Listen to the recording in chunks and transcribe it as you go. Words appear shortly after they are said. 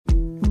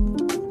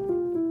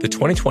The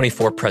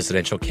 2024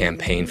 presidential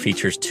campaign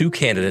features two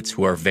candidates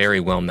who are very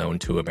well known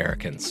to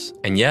Americans.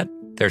 And yet,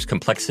 there's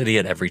complexity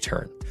at every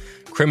turn.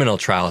 Criminal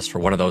trials for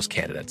one of those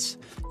candidates.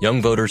 Young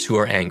voters who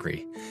are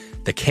angry.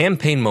 The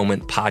Campaign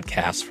Moment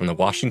podcast from the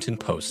Washington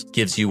Post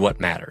gives you what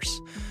matters.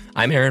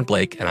 I'm Aaron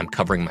Blake, and I'm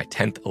covering my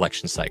 10th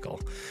election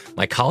cycle.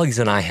 My colleagues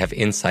and I have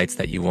insights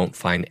that you won't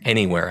find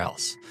anywhere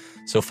else.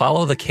 So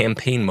follow the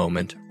Campaign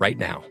Moment right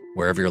now,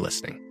 wherever you're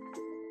listening.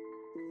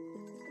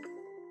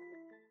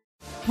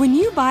 When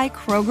you buy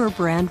Kroger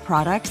brand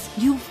products,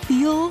 you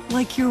feel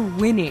like you're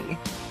winning.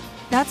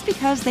 That's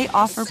because they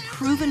offer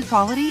proven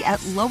quality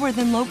at lower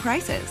than low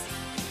prices.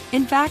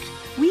 In fact,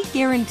 we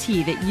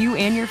guarantee that you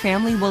and your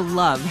family will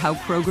love how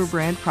Kroger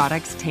brand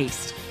products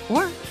taste,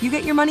 or you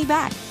get your money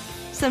back.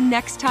 So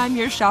next time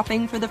you're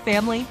shopping for the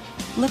family,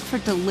 look for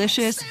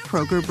delicious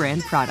Kroger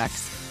brand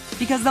products,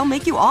 because they'll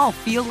make you all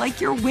feel like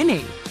you're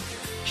winning.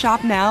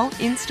 Shop now,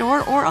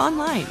 in-store, or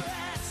online.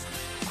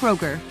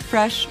 Kroger,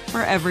 fresh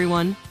for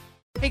everyone.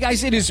 Hey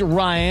guys, it is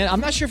Ryan. I'm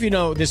not sure if you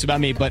know this about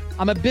me, but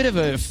I'm a bit of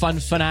a fun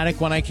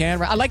fanatic when I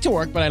can. I like to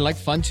work, but I like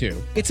fun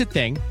too. It's a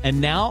thing. And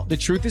now the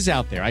truth is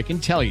out there. I can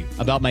tell you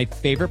about my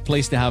favorite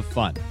place to have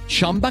fun.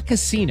 Chumba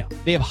Casino.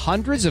 They have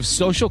hundreds of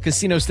social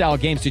casino style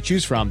games to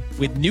choose from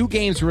with new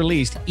games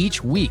released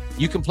each week.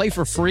 You can play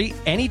for free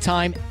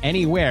anytime,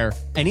 anywhere.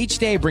 And each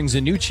day brings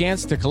a new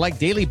chance to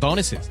collect daily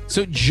bonuses.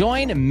 So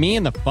join me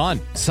in the fun.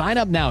 Sign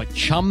up now at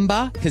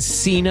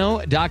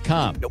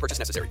ChumbaCasino.com. No purchase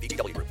necessary.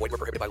 VGW Group. Void where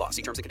prohibited by law.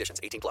 See terms and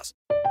conditions. 18+.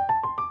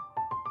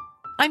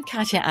 I'm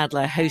Katya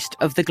Adler, host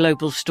of The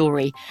Global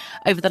Story.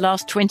 Over the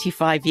last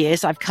 25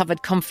 years, I've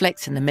covered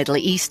conflicts in the Middle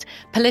East,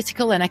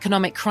 political and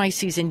economic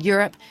crises in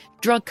Europe,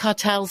 drug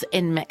cartels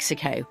in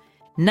Mexico.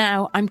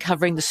 Now I'm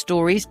covering the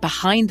stories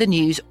behind the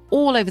news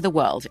all over the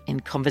world in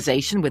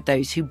conversation with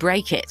those who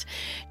break it.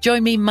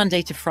 Join me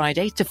Monday to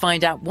Friday to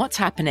find out what's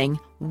happening,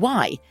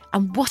 why,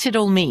 and what it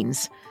all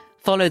means.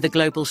 Follow The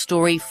Global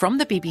Story from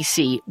the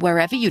BBC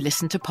wherever you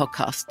listen to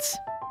podcasts.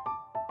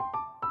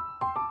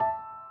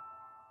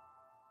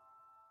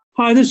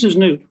 Hi, this is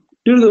Newt.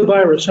 Due to the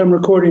virus, I'm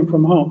recording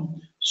from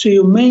home, so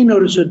you may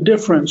notice a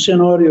difference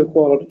in audio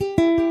quality.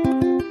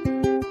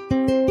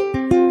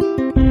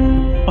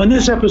 On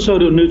this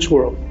episode of Newt's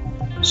World,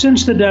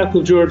 since the death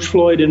of George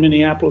Floyd in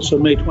Minneapolis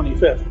on May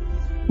 25th,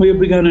 we have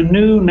begun a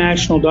new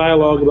national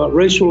dialogue about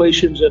race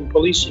relations and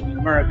policing in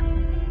America.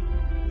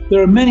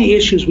 There are many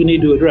issues we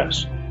need to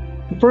address,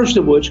 the first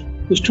of which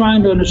is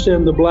trying to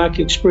understand the Black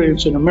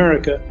experience in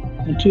America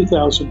in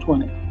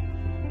 2020.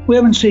 We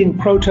haven't seen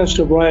protests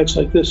or riots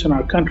like this in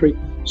our country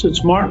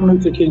since Martin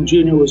Luther King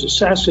Jr. was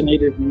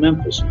assassinated in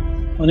Memphis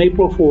on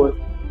April 4th,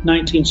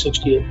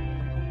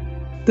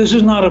 1968. This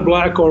is not a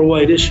black or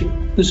white issue.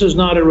 This is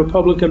not a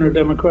Republican or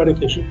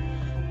Democratic issue.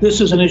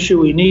 This is an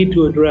issue we need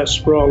to address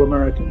for all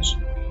Americans.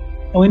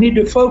 And we need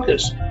to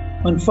focus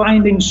on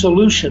finding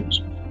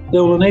solutions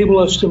that will enable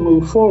us to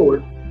move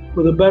forward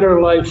with a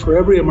better life for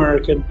every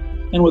American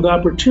and with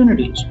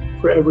opportunities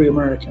for every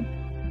American.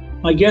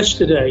 My guest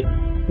today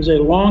is a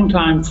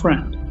longtime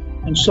friend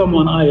and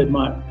someone I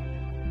admire.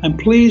 I'm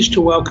pleased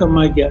to welcome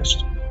my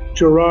guest,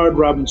 Gerard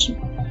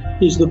Robinson.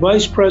 He's the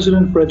Vice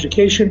President for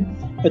Education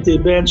at the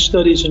Advanced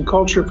Studies in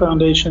Culture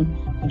Foundation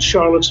in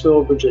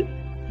Charlottesville, Virginia.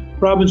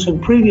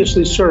 Robinson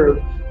previously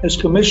served as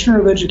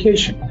Commissioner of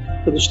Education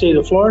for the state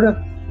of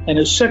Florida and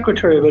as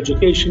Secretary of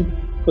Education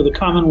for the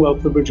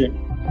Commonwealth of Virginia.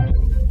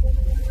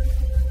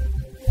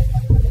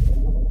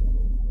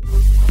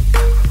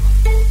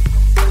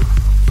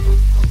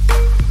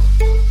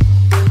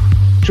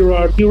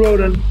 Gerard, you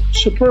wrote a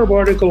superb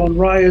article on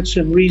riots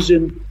and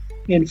reason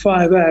in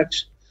 5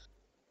 Acts.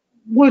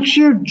 What's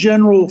your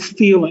general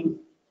feeling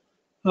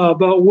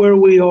about where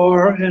we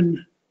are and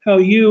how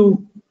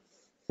you,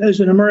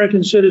 as an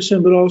American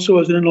citizen, but also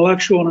as an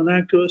intellectual and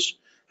an activist,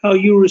 how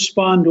you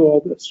respond to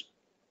all this?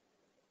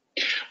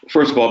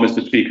 First of all,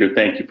 Mr. Speaker,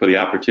 thank you for the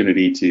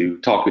opportunity to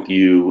talk with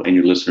you and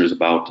your listeners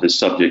about this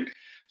subject.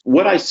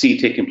 What I see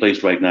taking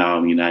place right now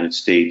in the United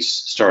States,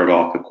 started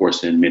off, of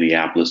course, in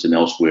Minneapolis and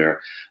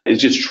elsewhere, is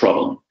just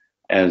troubling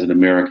as an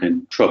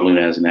American, troubling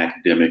as an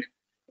academic,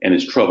 and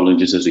it's troubling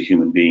just as a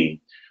human being.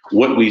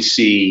 What we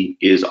see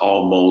is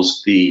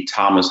almost the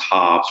Thomas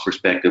Hobbes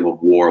perspective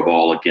of war of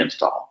all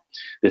against all,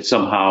 that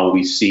somehow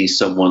we see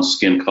someone's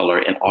skin color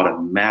and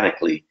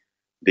automatically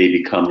they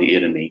become the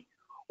enemy,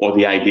 or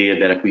the idea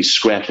that if we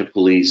scratch a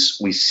police,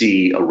 we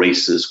see a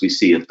racist, we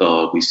see a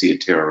thug, we see a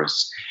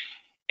terrorist.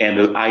 And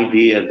the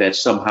idea that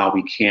somehow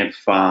we can't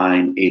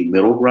find a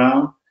middle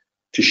ground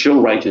to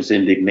show righteous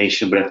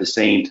indignation, but at the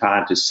same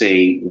time to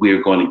say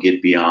we're going to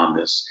get beyond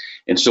this.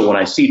 And so when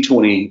I see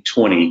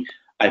 2020,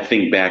 I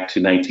think back to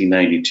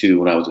 1992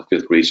 when I was a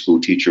 5th grade school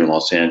teacher in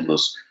Los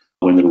Angeles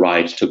when the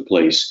riots took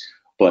place.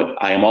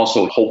 But I am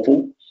also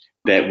hopeful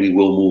that we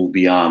will move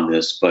beyond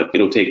this, but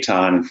it'll take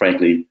time. And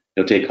frankly,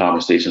 it'll take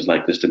conversations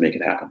like this to make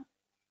it happen.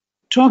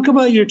 Talk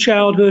about your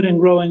childhood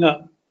and growing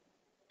up.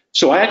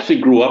 So I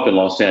actually grew up in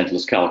Los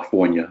Angeles,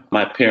 California.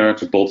 My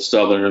parents are both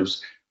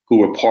Southerners who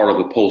were part of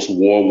the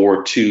post-World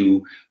War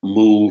II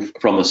move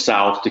from the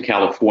South to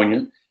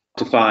California.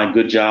 to find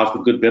good jobs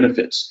with good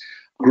benefits.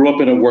 Grew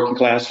up in a working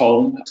class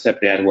home.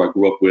 Stepdad, who I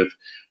grew up with,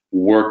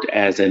 worked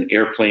as an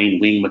airplane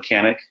wing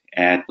mechanic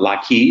at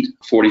Lockheed,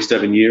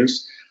 47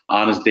 years.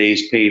 Honest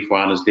days paid for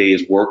honest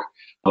days work.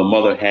 My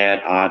mother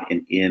had odd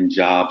and end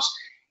jobs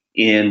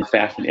in the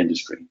fashion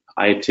industry.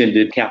 I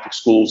attended Catholic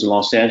schools in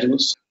Los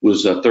Angeles,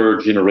 was a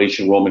third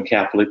generation Roman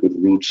Catholic with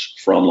roots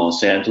from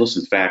Los Angeles.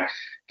 In fact,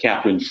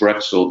 Catherine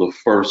Drexel, the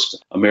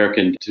first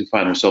American to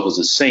find herself as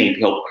a saint,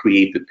 helped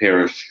create the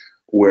parish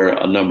where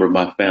a number of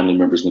my family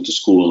members went to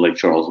school in Lake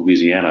Charles,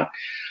 Louisiana.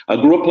 I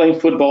grew up playing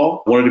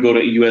football, wanted to go to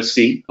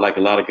USC, like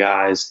a lot of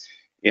guys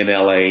in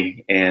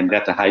LA, and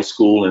got to high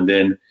school and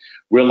then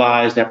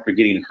realized after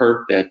getting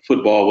hurt that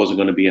football wasn't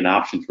going to be an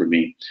option for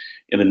me.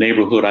 In the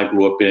neighborhood I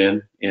grew up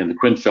in the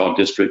Crenshaw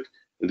district,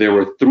 there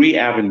were 3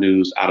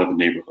 avenues out of the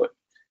neighborhood: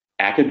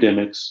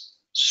 academics,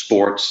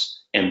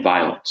 sports, and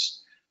violence.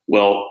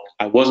 Well,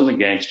 I wasn't a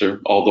gangster,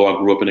 although I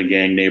grew up in a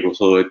gang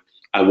neighborhood.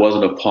 I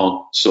wasn't a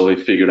punk, so they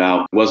figured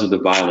out it wasn't the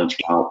violence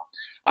route.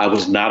 I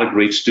was not a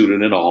great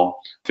student at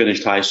all.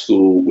 Finished high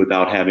school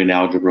without having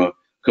algebra,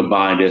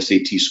 combined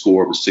SAT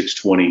score of a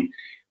 620.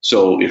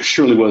 So it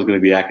surely was going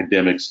to be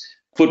academics.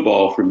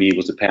 Football for me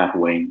was a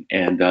pathway.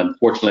 And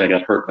unfortunately, I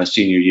got hurt my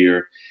senior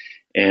year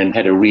and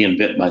had to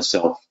reinvent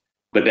myself.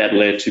 But that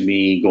led to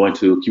me going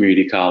to a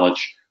community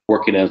college,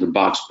 working as a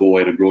box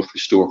boy at a grocery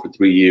store for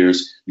 3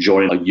 years,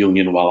 joining a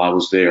union while I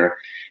was there,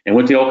 and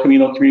went to El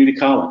Camino Community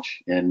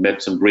College and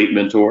met some great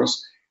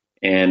mentors.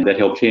 And that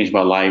helped change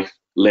my life,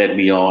 led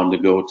me on to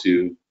go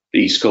to the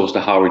East Coast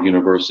to Howard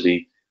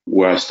University,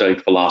 where I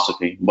studied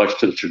philosophy, much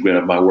to the chagrin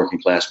of my working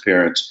class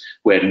parents,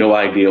 who had no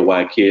idea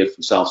why a kid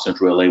from South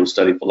Central LA would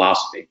study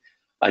philosophy.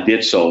 I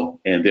did so,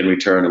 and then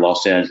returned to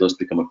Los Angeles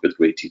to become a 5th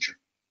grade teacher.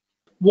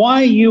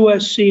 Why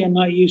USC and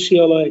not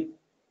UCLA?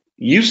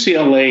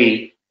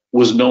 UCLA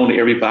was known to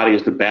everybody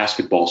as the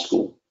basketball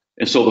school.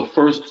 And so the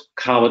first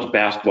college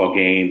basketball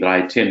game that I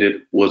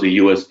attended was a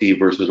USC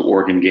versus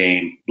Oregon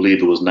game. I believe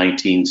it was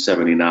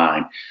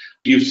 1979.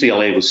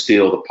 UCLA was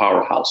still the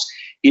powerhouse.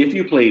 If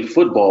you played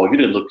football, you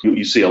didn't look to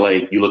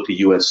UCLA, you looked to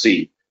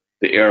USC.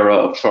 The era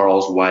of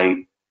Charles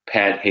White,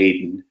 Pat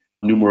Hayden,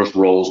 numerous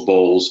Rose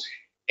Bowls,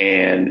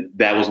 and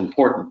that was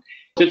important.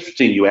 It's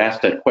interesting you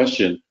asked that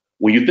question.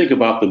 When you think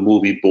about the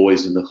movie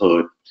Boys in the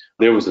Hood,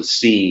 there was a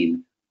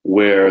scene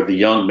where the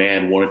young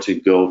man wanted to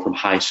go from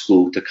high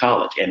school to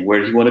college. And where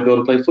did he want to go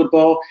to play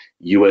football?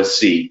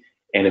 USC.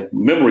 And if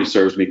memory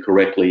serves me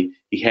correctly,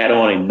 he had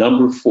on a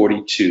number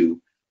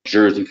 42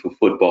 jersey for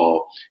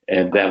football,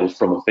 and that was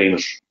from a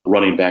famous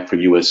running back for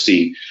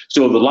USC.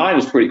 So the line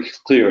is pretty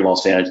clear in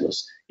Los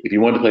Angeles. If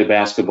you wanted to play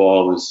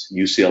basketball, it was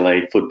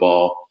UCLA.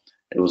 Football,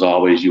 it was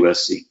always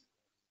USC.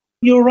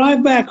 You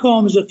arrived back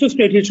home as a 5th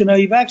grade teacher. Now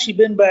you've actually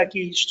been back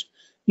east.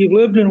 You've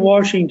lived in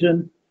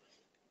Washington.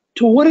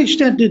 To what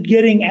extent did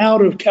getting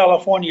out of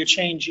California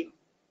change you?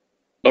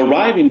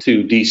 Arriving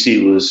to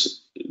D.C.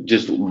 was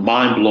just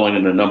mind-blowing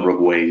in a number of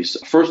ways.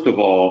 First of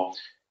all,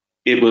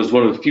 it was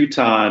one of the few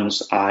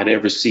times I'd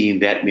ever seen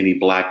that many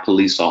Black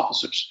police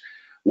officers.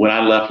 When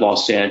I left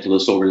Los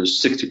Angeles, over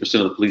 60%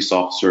 of the police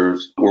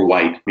officers were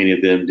white. Many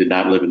of them did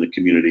not live in the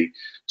community.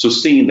 So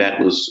seeing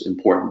that was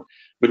important.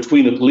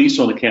 Between the police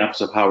on the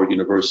campus of Howard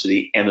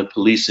University and the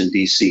police in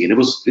D.C.,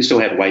 and they still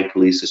had white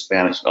police,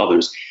 Hispanics, and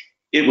others,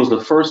 it was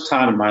the first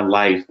time in my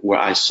life where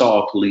I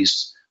saw a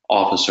police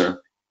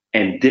officer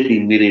and didn't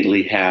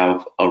immediately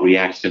have a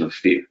reaction of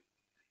fear,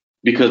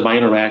 because my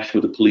interaction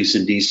with the police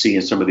in D.C.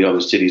 and some of the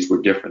other cities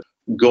were different.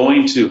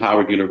 Going to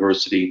Howard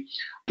University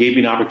gave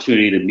me an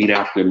opportunity to meet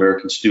African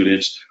American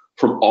students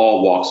from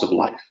all walks of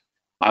life.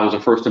 I was the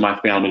first in my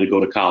family to go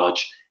to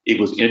college. It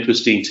was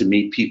interesting to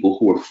meet people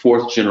who were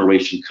 4th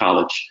generation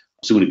college,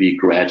 soon to be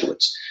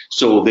graduates.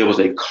 So there was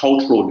a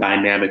cultural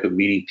dynamic of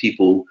meeting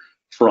people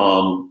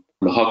from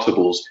the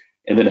Huxtables,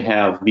 and then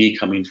have me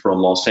coming from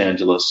Los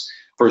Angeles,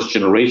 1st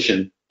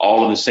generation,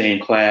 all in the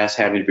same class,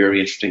 having very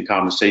interesting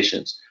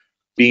conversations.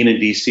 Being in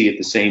D.C. at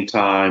the same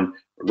time,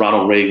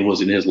 Ronald Reagan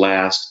was in his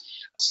last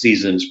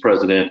season as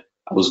president.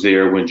 I was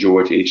there when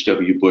George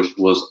H.W. Bush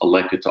was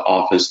elected to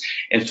office.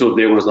 And so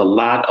there was a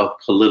lot of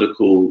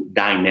political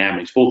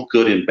dynamics, both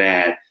good and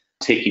bad,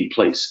 taking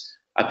place.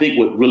 I think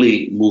what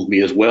really moved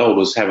me as well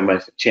was having my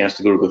chance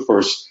to go to the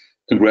first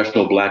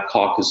Congressional Black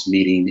Caucus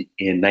meeting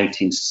in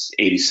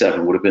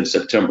 1987, would have been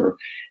September,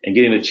 and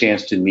getting a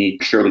chance to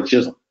meet Shirley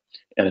Chisholm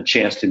and a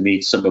chance to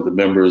meet some of the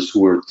members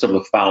who were some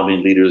of the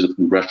founding leaders of the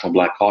Congressional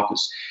Black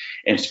Caucus,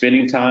 and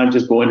spending time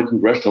just going to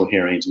congressional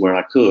hearings where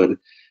I could,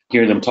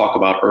 hearing them talk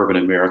about urban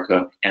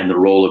America and the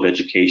role of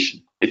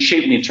education. It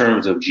shaped me in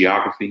terms of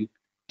geography,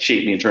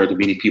 shaped me in terms of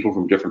meeting people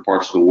from different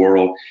parts of the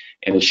world,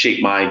 and it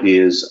shaped my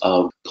ideas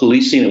of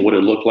policing and what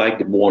it looked like,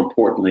 but more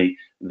importantly,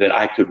 that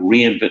I could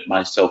reinvent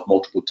myself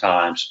multiple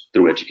times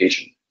through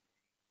education.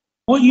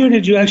 What year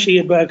did you actually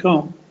get back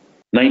home?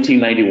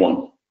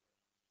 1991.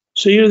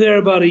 So you're there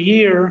about a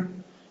year,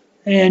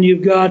 and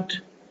you've got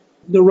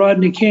the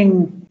Rodney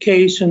King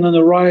case and then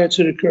the riots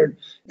that occurred.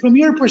 From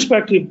your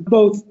perspective,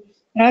 both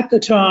at the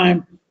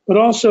time, but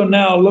also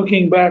now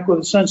looking back with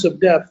a sense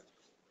of depth,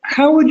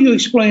 How would you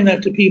explain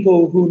that to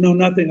people who know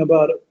nothing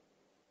about it?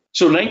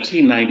 So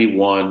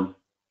 1991,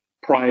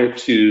 prior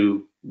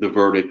to the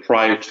verdict,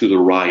 prior to the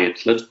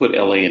riots, let's put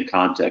LA in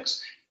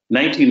context.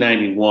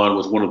 1991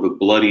 was one of the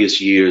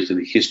bloodiest years in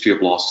the history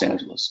of Los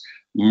Angeles.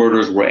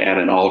 Murders were at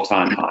an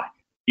all-time high.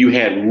 You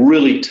had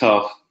really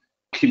tough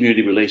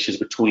community relations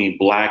between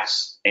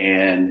Blacks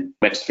and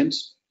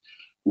Mexicans,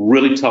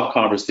 really tough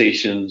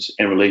conversations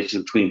and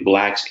relations between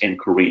Blacks and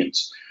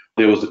Koreans.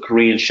 There was a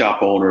Korean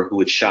shop owner who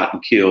had shot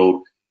and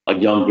killed a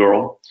young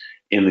girl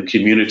in the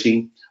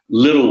community.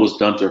 Little was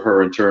done to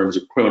her in terms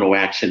of criminal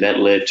action. That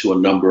led to a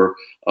number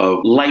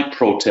of light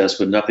protests,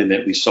 but nothing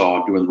that we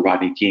saw during the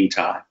Rodney King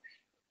time.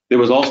 There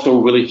was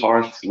also really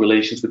harsh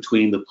relations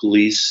between the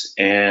police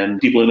and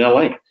people in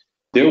LA.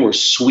 There were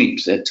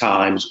sweeps at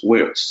times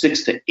where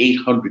 600 to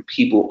 800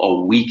 people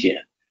a weekend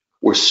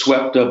were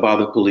swept up by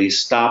the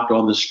police, stopped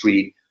on the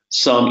street,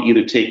 some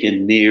either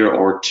taken near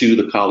or to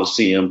the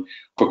Coliseum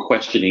for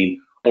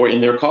questioning or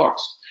in their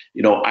cars.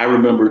 I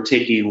remember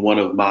taking one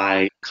of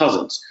my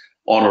cousins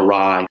on a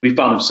ride. We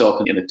found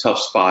himself in a tough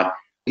spot.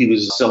 He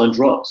was selling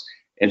drugs.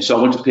 And so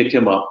I went to pick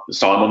him up,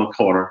 saw him on the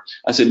corner.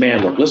 I said,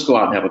 man, look, let's go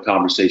out and have a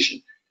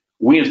conversation.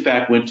 We, in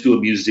fact, went to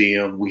a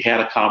museum. We had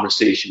a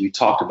conversation. We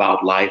talked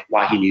about life,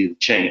 why he needed to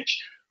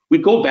change. We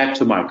go back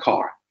to my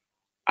car.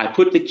 I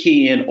put the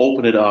key in,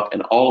 open it up,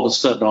 and all of a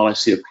sudden, all I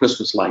see are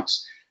Christmas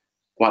lights.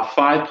 About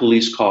 5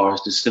 police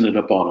cars descended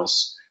up on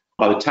us.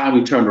 By the time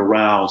we turned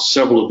around,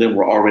 several of them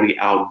were already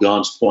out,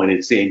 guns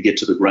pointed, saying, get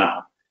to the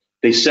ground.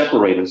 They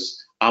separate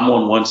us. I'm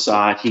on one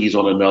side, he's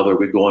on another.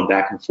 We're going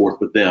back and forth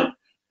with them.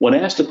 When I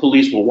asked the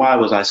police, well, why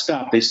was I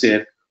stopped? They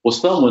said, well,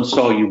 someone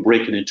saw you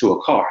breaking into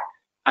a car.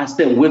 I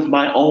said, with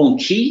my own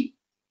key?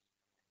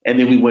 And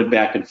then we went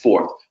back and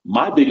forth.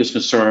 My biggest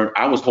concern,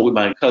 I was hoping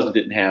my cousin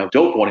didn't have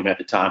dope on him at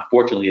the time.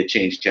 Fortunately, it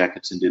changed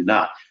jackets and did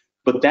not.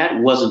 But that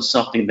wasn't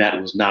something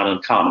that was not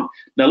uncommon.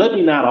 Now, let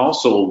me not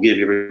also give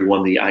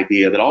everyone the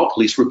idea that all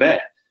police were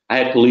bad. I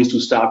had police who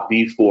stopped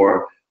me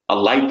for a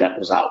light that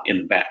was out in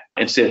the back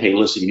and said, hey,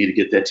 listen, you need to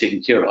get that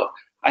taken care of.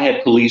 I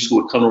had police who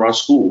would come to our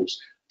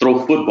schools,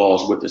 throw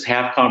footballs with us,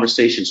 have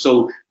conversations.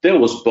 So there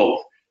was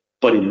both.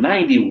 But in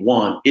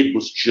 91, it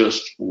was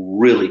just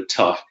really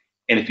tough.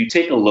 And if you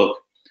take a look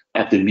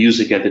at the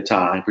music at the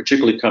time,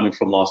 particularly coming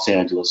from Los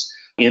Angeles,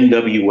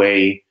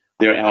 NWA,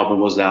 their album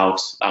was out.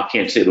 I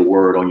can't say the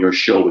word on your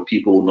show, but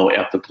people know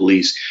F the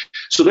Police.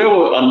 So there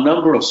were a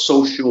number of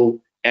social,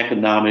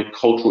 economic,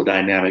 cultural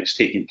dynamics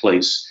taking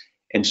place.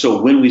 And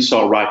so when we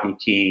saw Rodney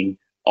King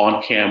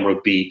on camera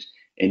beat,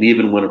 and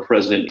even when a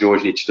President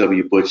George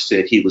H.W. Bush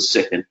said he was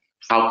sickened,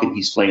 how can he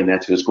explain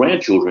that to his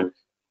grandchildren?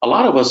 A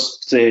lot of us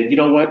said, you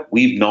know what,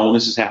 we've known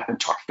this has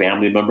happened to our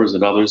family members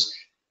and others.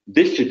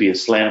 This should be a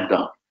slam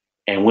dunk.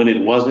 And when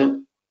it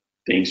wasn't,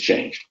 things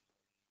changed.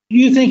 Do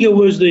you think it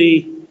was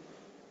the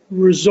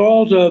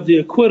result of the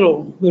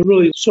acquittal that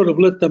really sort of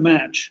lit the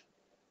match?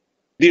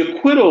 The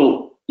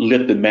acquittal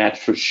lit the match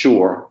for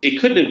sure. It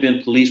couldn't have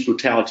been police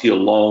brutality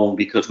alone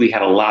because we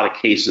had a lot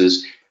of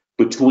cases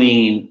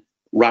between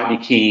Rodney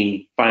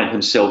King finding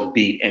himself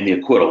beat and the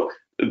acquittal.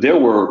 There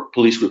were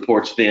police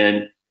reports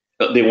then.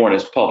 They weren't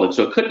as public,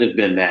 so it couldn't have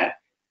been that.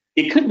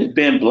 It couldn't have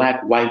been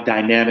black-white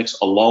dynamics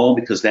alone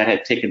because that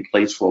had taken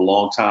place for a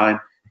long time.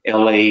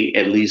 LA,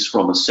 at least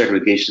from a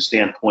segregation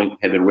standpoint,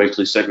 had been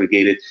racially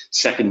segregated,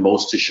 second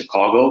most to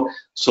Chicago.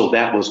 So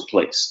that was a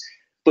place.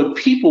 But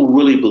people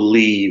really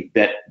believed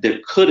that there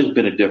could have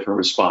been a different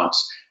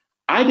response.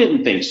 I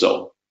didn't think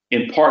so,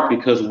 in part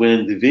because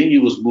when the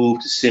venue was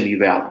moved to Simi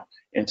Valley,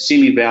 and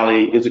Simi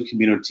Valley is a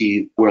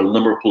community where a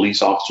number of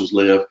police officers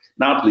live,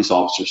 non-police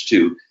officers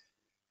too,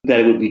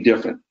 that it would be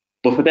different.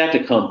 But for that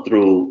to come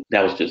through,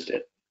 that was just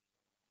it.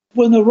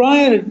 When the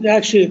riot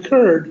actually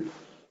occurred,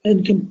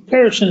 in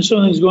comparison to some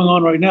of the things going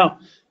on right now,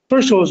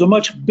 first of all, it was a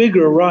much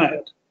bigger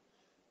riot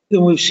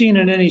than we've seen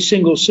in any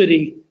single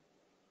city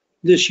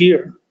this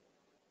year.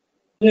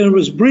 And it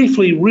was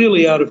briefly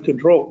really out of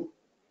control.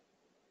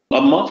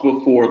 A month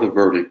before the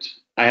verdict,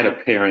 I had a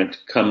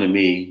parent come to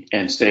me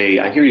and say,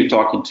 I hear you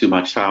talking to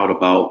my child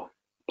about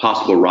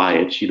possible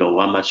riots. I'm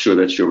not sure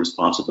that's your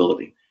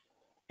responsibility.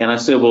 And I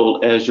said,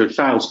 well, as your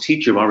child's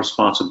teacher, my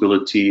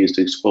responsibility is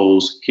to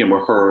expose him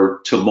or her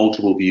to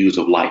multiple views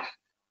of life.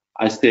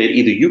 I said,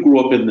 either you grew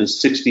up in the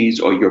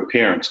 60s or your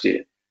parents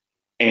did.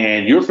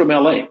 And you're from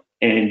LA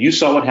and you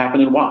saw what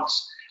happened in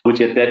Watts, which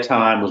at that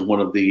time was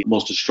one of the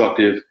most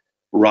destructive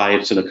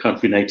riots in the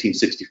country,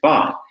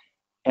 1965.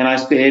 And I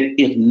said,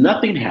 if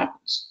nothing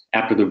happens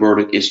after the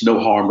verdict, it's no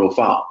harm, no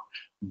foul.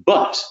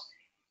 But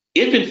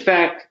if in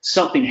fact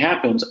something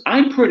happens,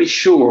 I'm pretty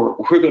sure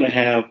we're going to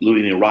have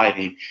looting and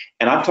rioting.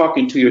 And I'm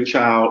talking to your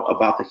child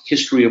about the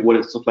history of what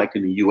it's looked like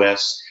in the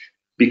U.S.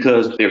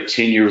 because they're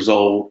 10 years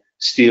old,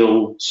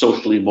 still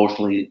socially,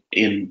 emotionally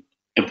in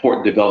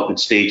important development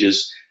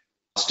stages,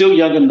 still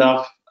young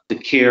enough to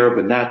care,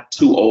 but not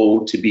too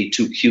old to be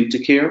too cute to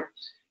care.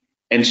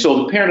 And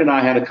so the parent and I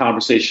had a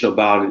conversation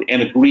about it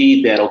and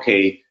agreed that,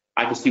 okay,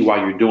 I can see why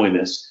you're doing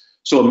this.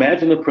 So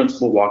imagine the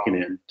principal walking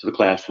in to the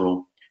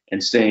classroom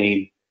and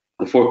saying,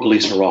 the 4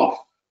 police are off.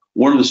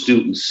 one of the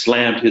students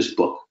slammed his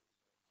book.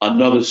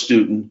 Another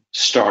student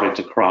started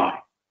to cry.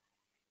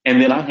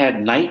 And then I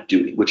had night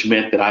duty, which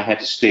meant that I had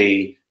to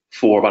stay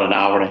for about an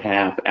hour and a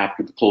half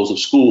after the close of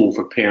school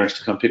for parents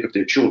to come pick up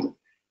their children.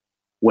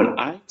 When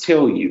I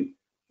tell you,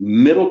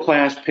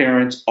 middle-class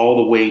parents all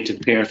the way to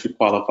parents who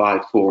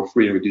qualified for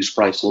free and reduced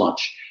price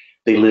lunch,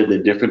 they lived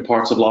in different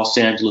parts of Los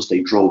Angeles.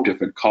 They drove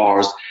different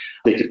cars.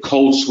 They could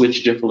code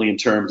switch differently in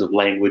terms of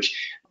language.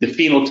 The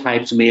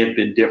phenotypes may have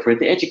been different.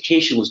 The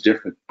education was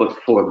different. But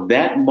for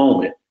that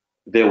moment,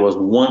 there was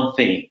one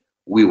thing.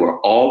 We were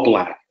all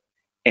Black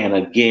and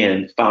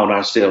again found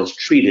ourselves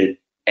treated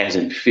as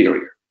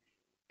inferior.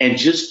 And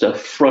just the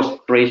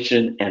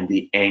frustration and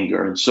the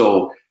anger. And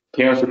so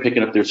parents were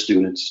picking up their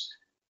students.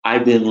 I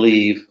then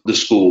leave the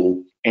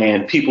school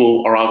and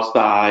people are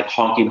outside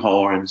honking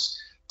horns.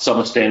 Some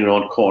are standing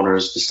on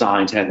corners. The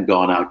signs hadn't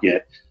gone out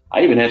yet.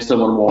 I even had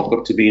someone walk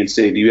up to me and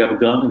say, "Do you have a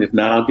gun? And if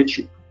not, I'll get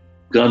you."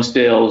 Gun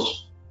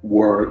sales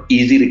were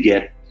easy to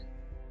get.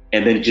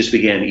 And then it just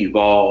began to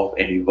evolve.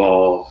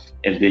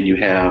 And then you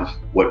have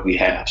what we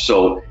have.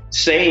 So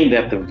saying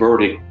that the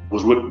verdict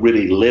was what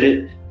really lit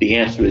it, the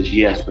answer is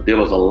yes. But there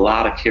was a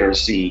lot of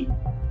kerosene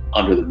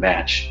under the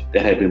match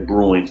that had been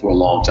brewing for a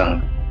long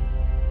time.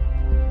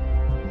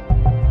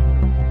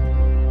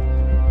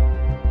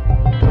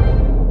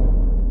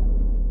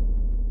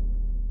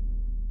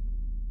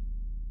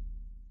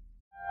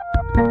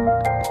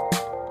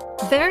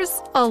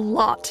 There's a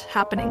lot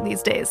happening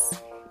these days,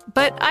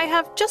 but I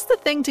have just the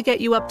thing to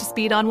get you up to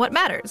speed on what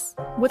matters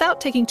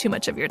without taking too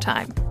much of your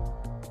time.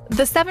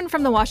 The 7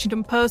 from the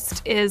Washington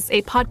Post is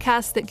a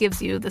podcast that gives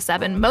you the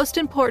 7 most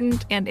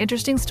important and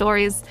interesting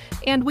stories,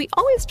 and we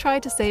always try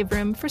to save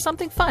room for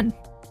something fun.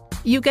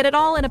 You get it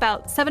all in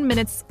about 7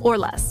 minutes or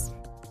less.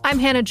 I'm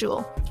Hannah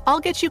Jewell. I'll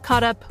get you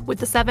caught up with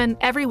the 7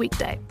 every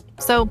weekday.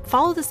 So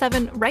follow the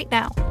 7 right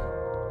now.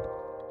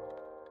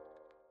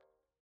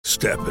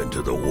 Step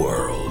into the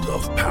world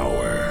of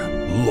power,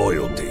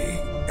 loyalty,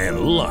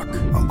 and luck.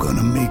 I'm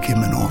gonna make him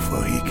an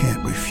offer he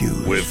can't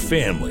refuse. With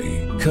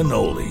family,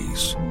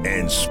 cannolis,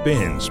 and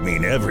spins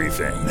mean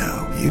everything.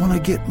 Now, you wanna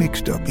get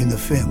mixed up in the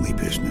family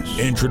business.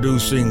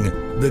 Introducing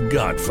The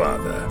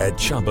Godfather at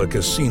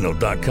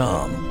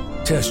ChumbaCasino.com.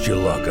 Test your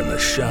luck in the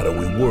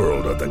shadowy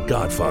world of The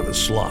Godfather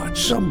slot.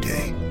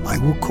 Someday, I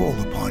will call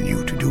upon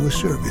you to do a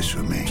service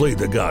for me. Play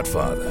The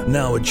Godfather,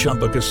 now at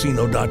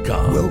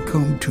ChumbaCasino.com.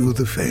 Welcome to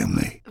the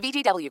family.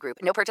 VGW Group.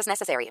 No purchase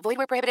necessary. Void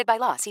where prohibited by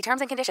law. See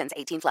terms and conditions.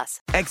 18+.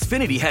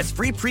 Xfinity has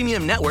free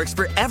premium networks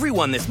for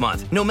everyone this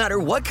month, no matter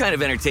what kind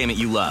of entertainment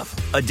you love.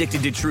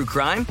 Addicted to true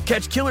crime?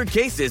 Catch killer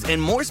cases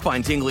and more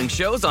spine-tingling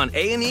shows on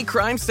A&E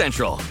Crime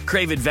Central.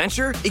 Crave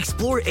adventure?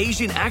 Explore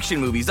Asian action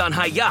movies on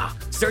Hi-YAH.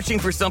 Searching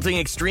for something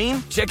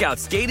extreme? Check out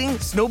skating,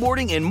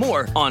 snowboarding, and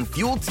more on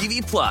Fuel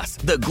TV Plus,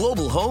 the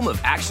global home of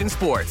action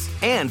sports.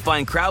 And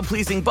find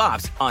crowd-pleasing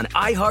bops on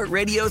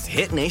iHeartRadio's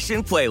Hit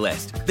Nation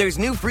playlist. There's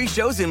new free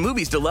shows and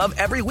movies to love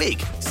every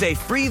week. Say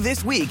free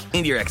this week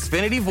in your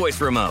Xfinity voice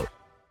remote.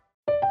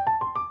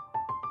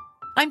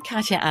 I'm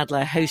Katya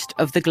Adler, host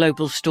of The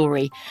Global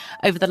Story.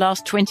 Over the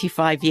last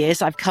 25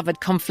 years, I've covered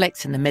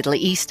conflicts in the Middle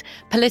East,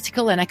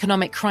 political and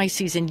economic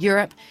crises in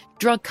Europe,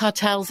 drug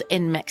cartels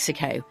in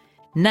Mexico.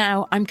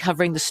 Now I'm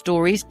covering the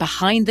stories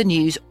behind the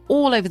news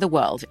all over the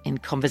world in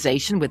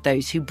conversation with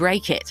those who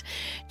break it.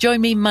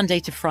 Join me Monday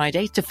to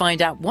Friday to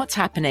find out what's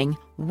happening,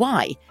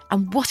 why,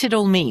 and what it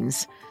all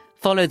means.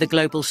 Follow The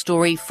Global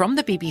Story from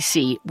the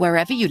BBC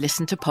wherever you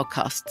listen to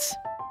podcasts.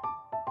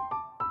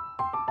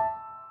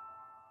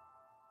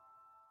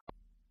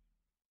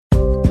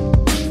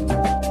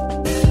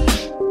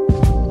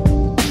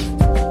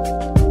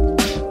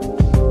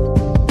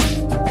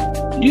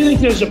 Do you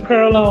think there's a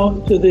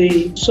parallel to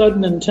the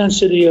sudden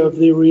intensity of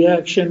the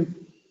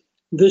reaction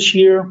this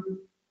year?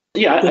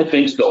 Yeah, I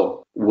think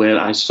so. When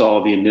I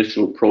saw the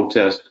initial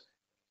protest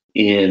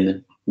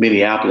in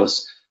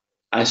Minneapolis,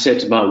 I said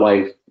to my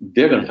wife,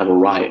 they're going to have a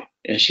riot.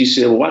 And she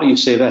said, well, why do you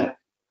say that?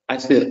 I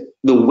said,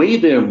 the way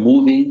they're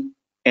moving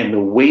and the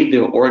way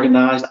they're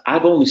organized,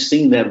 I've only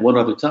seen that one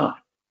other time.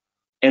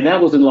 And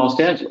that was in Los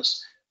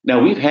Angeles.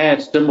 Now, we've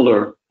had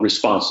similar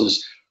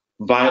responses,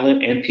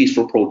 violent and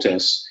peaceful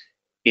protests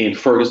in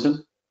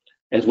Ferguson,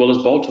 as well as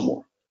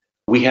Baltimore.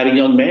 We had a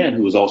young man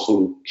who was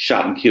also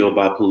shot and killed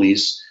by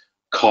police,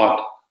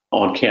 caught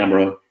on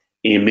camera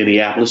in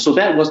Minneapolis. So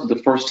that wasn't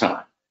the first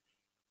time.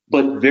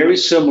 But very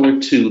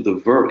similar to the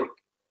verdict,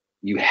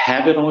 you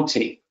have it on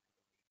tape.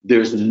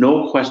 There's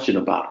no question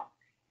about it.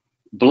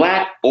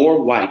 Black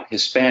or white,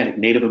 Hispanic,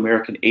 Native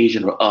American,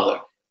 Asian, or other.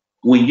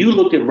 When you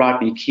look at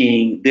Rodney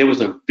King, there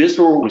was a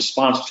visceral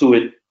response to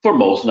it, for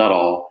most, not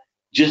all,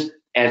 just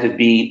as it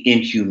being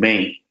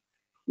inhumane.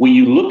 When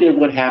you look at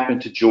what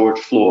happened to George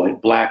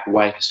Floyd, Black,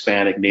 white,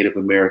 Hispanic, Native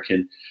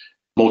American,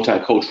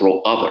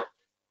 multicultural, other,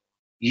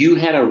 you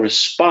had a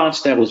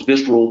response that was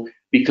visceral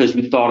because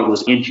you thought it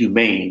was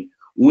inhumane.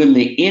 When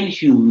the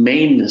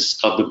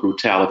inhumaneness of the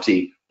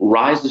brutality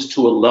rises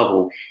to a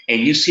level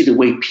and you see the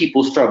way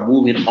people start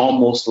moving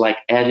almost like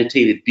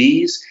agitated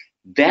bees,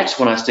 that's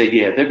when I say,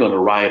 yeah, they're going to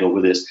riot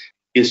over this.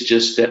 It's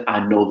just that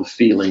I know the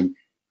feeling,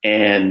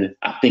 and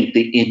I think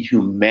the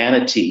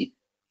inhumanity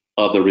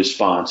of the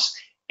response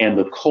and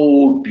the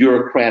cold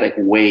bureaucratic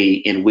way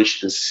in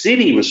which the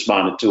city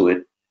responded to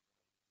it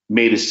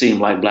made it seem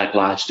like Black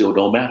lives still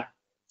don't matter.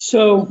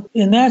 So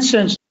in that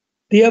sense,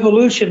 the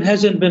evolution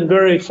hasn't been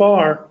very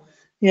far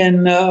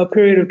in a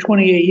period of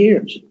 28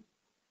 years.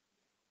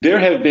 There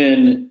have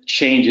been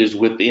changes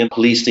within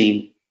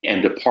policing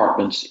and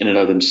departments in and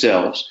of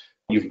themselves.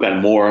 You've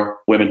got more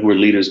women who are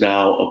leaders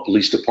now of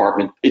police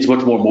department. It's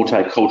much more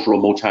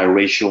multicultural,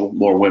 multiracial,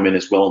 more women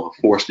as well in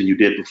the force than you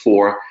did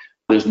before.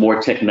 There's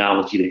more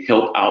technology to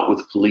help out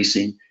with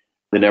policing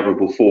than ever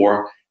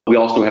before. We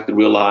also have to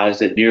realize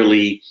that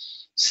nearly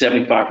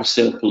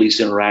 75% of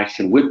police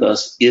interaction with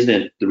us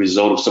isn't the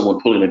result of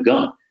someone pulling a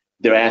gun.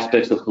 There are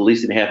aspects of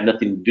policing that have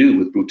nothing to do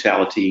with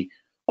brutality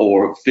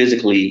or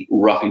physically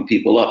roughing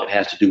people up. It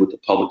has to do with the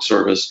public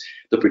service,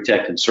 the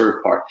protect and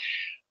serve part.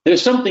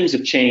 There's some things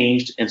have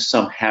changed and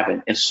some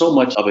haven't. And so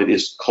much of it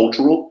is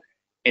cultural.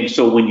 And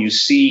so when you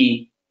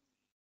see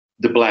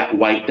the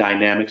Black-white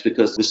dynamics,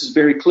 because this is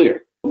very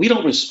clear, we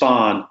don't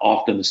respond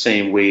often the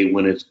same way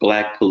when it's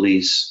Black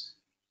police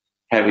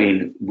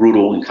having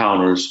brutal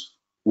encounters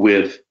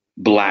with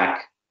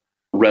Black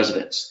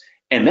residents.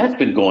 And that's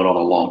been going on a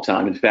long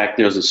time. In fact,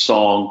 there's a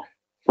song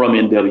from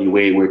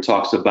NWA where it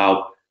talks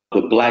about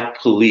the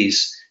Black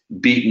police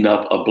beating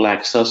up a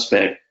Black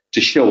suspect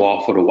to show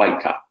off for the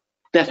white cop.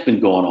 That's been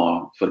going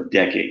on for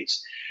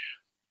decades.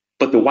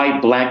 But the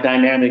white-Black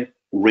dynamic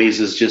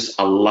raises just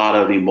a lot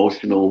of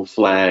emotional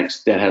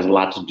flags that has a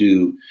lot to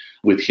do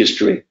with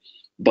history.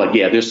 But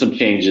yeah, there's some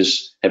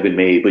changes have been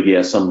made, but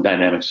yeah, some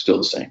dynamics are still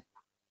the same.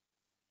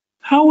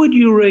 How would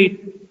you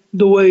rate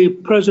the way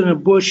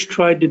President Bush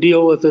tried to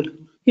deal with it?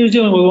 He was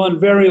dealing with one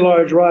very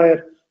large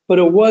riot, but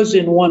it was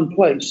in one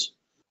place.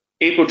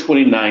 April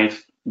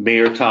 29th,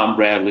 Mayor Tom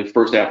Bradley,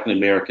 first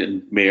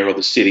African-American mayor of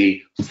the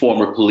city,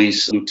 former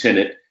police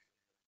lieutenant,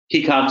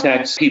 he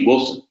contacts Pete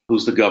Wilson,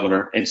 who's the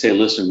governor, and say,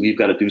 listen, we've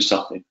got to do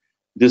something.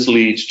 This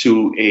leads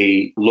to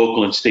a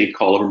local and state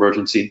call of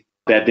emergency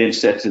that then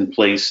sets in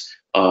place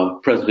a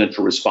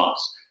presidential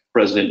response.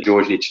 President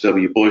George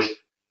H.W. Bush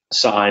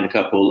signed a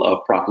couple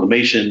of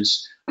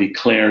proclamations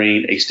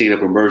declaring a state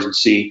of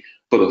emergency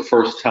for the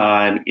first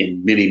time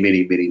in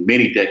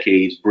many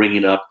decades,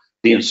 bringing up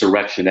the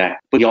Insurrection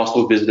Act. But he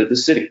also visited the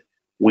city.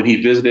 When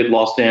he visited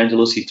Los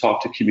Angeles, he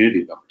talked to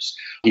community members.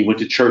 He went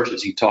to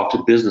churches. He talked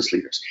to business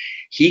leaders.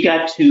 He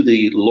got to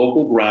the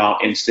local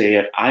ground and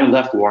said, I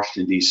left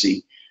Washington,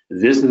 D.C.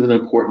 This is an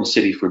important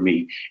city for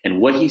me. And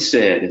what he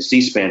said, and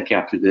C-SPAN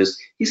captured this,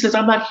 he says,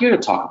 I'm not here to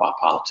talk about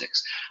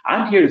politics.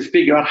 I'm here to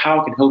figure out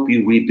how I can help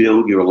you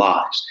rebuild your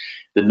lives.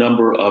 The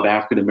number of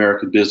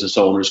African-American business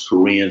owners,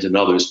 Koreans, and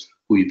others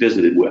who he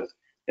visited with.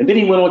 And then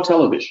he went on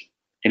television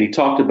and he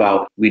talked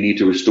about we need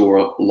to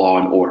restore law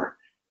and order.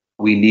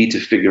 We need to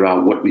figure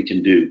out what we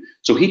can do.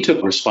 So he took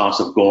the response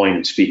of going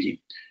and speaking.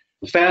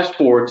 Fast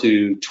forward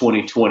to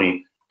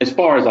 2020. As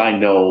far as I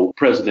know,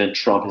 President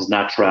Trump has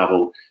not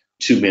traveled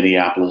to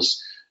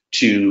Minneapolis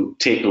to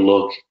take a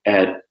look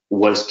at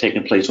what's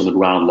taking place on the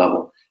ground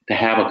level, to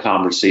have a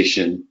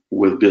conversation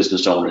with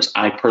business owners.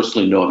 I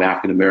personally know of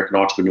African-American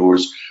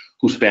entrepreneurs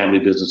whose family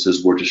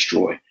businesses were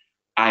destroyed.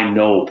 I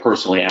know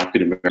personally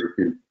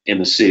African-American in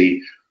the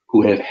city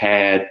who have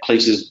had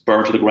places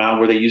burned to the ground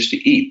where they used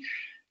to eat.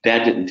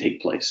 That didn't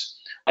take place.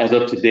 As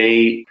of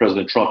today,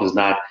 President Trump has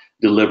not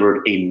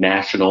delivered a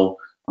national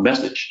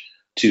message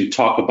to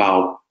talk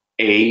about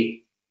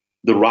A,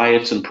 the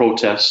riots and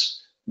protests,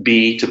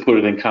 B, to put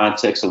it in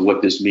context of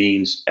what this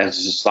means as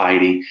a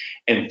society,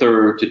 and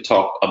third, to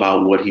talk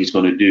about what he's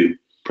going to do.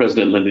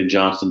 President Lyndon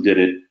Johnson did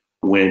it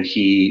when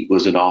he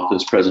was in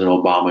office, President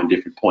Obama at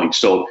different points.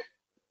 So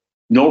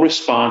no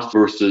response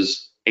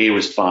versus a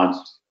response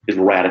is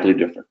radically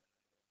different.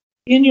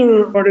 In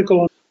your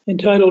article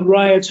entitled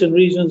Riots and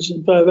Reasons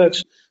in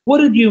 5X, what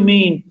did you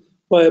mean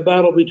by a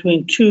battle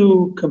between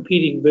two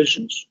competing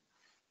visions?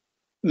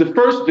 The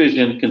first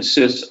vision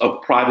consists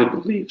of private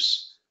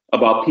beliefs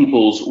about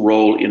people's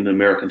role in the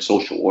American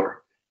social order,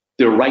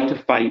 their right to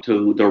fight,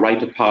 to their right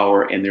to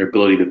power, and their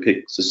ability to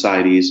pick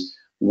society's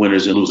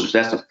winners and losers.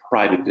 That's a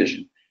private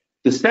vision.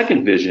 The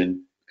second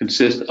vision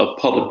consists of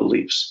public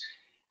beliefs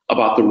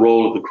about the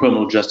role of the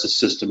criminal justice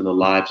system in the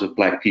lives of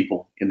Black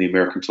people in the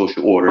American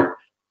social order,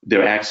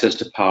 their access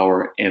to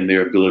power, and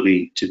their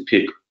ability to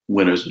pick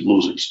winners and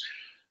losers.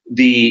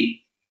 The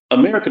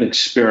American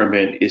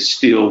experiment is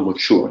still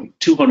maturing,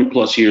 200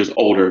 plus years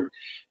older.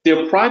 There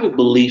are private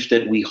beliefs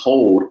that we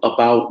hold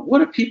about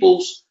what are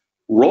people's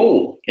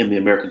role in the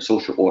American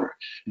social order.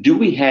 Do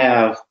we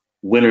have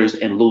winners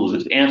and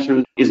losers? The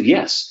answer is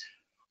yes.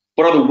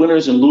 But are the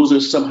winners and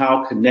losers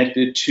somehow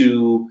connected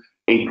to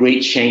a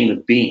great chain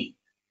of being?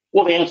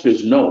 Well, the answer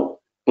is no.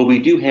 But we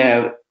do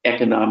have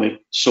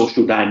economic,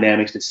 social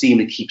dynamics that seem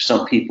to keep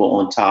some people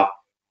on top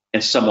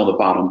and some on the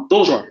bottom.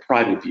 Those are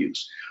private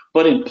views.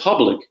 But in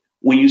public,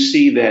 when you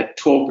see that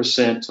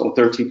 12% or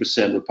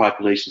 13% of the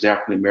population is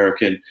African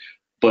American,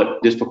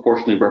 but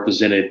disproportionately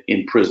represented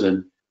in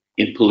prison,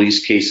 in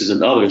police cases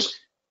and others,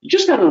 you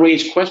just got to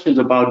raise questions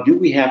about, do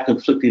we have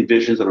conflicting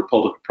visions that are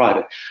public and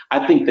private?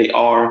 I think they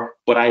are,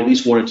 but I at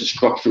least wanted to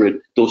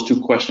structure those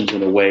two questions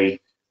in a way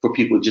for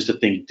people just to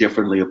think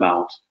differently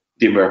about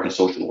the American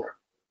social order.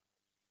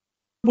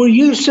 Were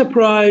you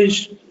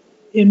surprised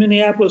in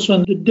Minneapolis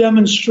when the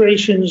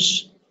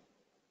demonstrations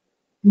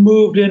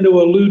moved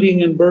into a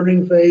looting and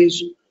burning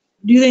phase?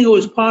 Do you think it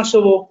was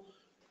possible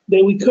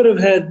that we could have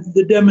had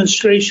the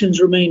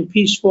demonstrations remain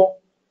peaceful?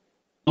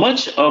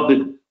 Much of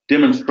the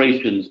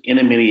demonstrations in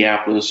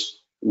Minneapolis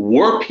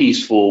were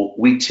peaceful.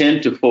 We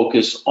tend to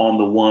focus on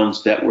the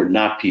ones that were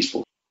not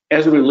peaceful.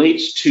 As it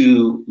relates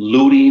to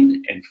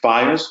looting and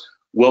fires,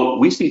 well,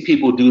 we see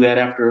people do that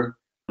after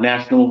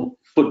national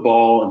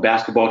football and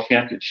basketball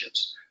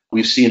championships.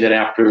 We've seen that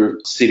after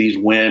cities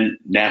win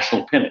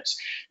national pennants.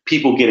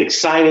 People get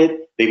excited,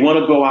 they want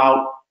to go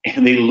out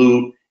and they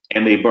loot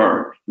and they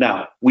burn.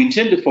 Now, we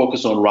tend to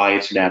focus on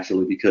riots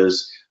naturally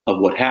because of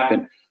what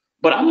happened,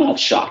 but I'm not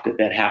shocked that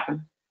that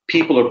happened.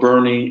 People are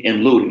burning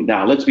and looting.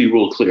 Now, let's be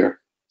real clear.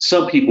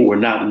 Some people were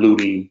not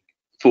looting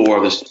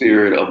for the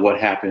spirit of what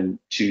happened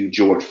to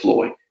George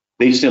Floyd.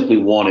 They simply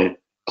wanted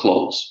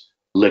clothes,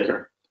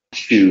 liquor,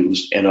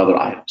 shoes, and other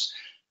items.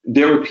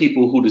 There were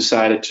people who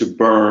decided to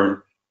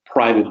burn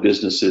private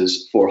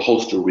businesses for a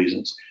host of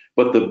reasons.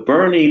 But the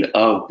burning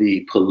of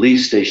the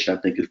police station,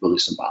 I think, is really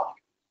symbolic.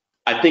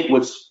 I think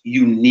what's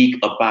unique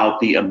about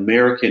the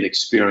American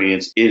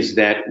experience is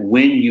that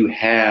when you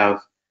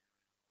have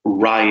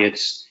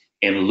riots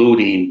and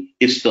looting,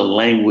 it's the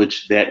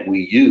language that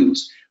we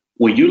use.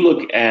 When you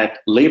look at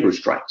labor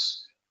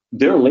strikes,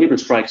 there are labor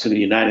strikes in the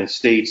United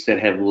States that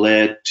have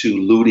led to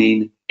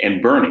looting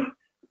and burning.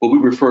 But we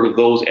refer to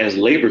those as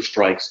labor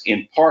strikes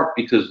in part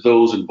because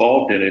those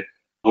involved in it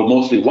were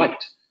mostly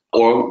white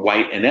or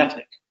white and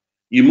ethnic.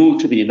 You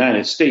move to the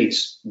United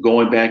States,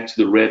 going back to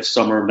the Red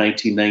Summer of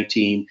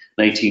 1919,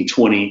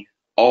 1920,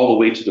 all the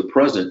way to the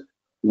present,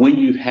 when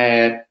you've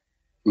had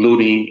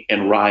looting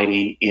and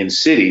rioting in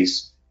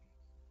cities,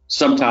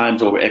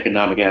 sometimes over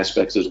economic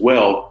aspects as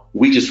well,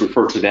 we just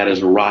refer to that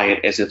as a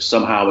riot as if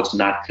somehow it's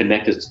not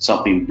connected to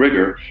something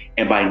bigger.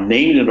 And by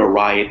naming it a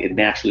riot, it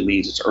naturally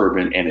means it's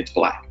urban and it's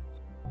black.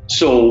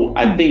 So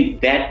I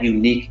think that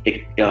unique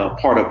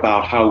part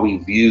about how we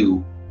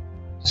view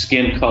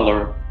skin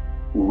color,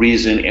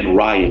 reason, and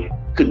riot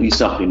could be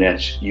something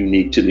that's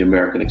unique to the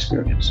American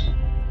experience.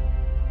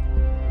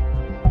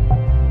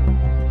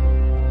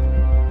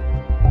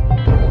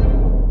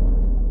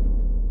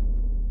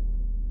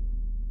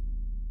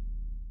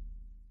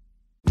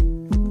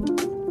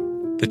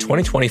 The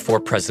 2024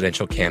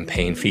 presidential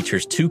campaign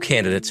features two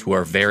candidates who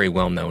are very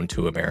well known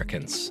to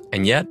Americans.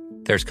 And yet,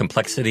 there's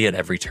complexity at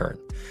every turn.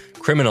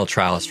 Criminal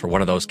trials for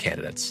one of those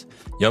candidates.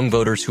 Young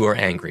voters who are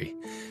angry.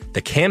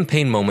 The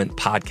Campaign Moment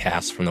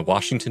podcast from the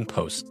Washington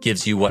Post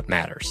gives you what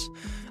matters.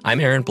 I'm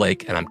Aaron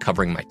Blake, and I'm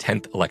covering my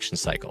 10th election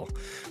cycle.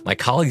 My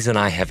colleagues and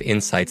I have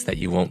insights that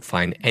you won't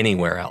find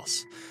anywhere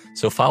else.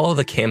 So follow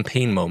the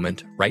Campaign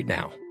Moment right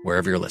now,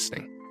 wherever you're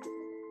listening.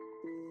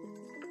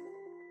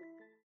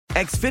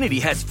 Xfinity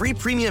has free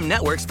premium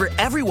networks for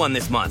everyone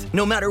this month,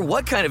 no matter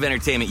what kind of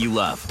entertainment you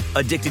love.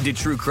 Addicted to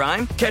true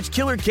crime? Catch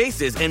killer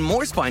cases and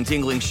more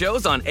spine-tingling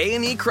shows on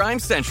A&E Crime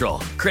Central.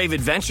 Crave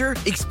adventure?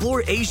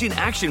 Explore Asian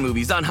action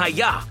movies on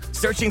Hi-Ya.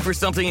 Searching for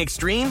something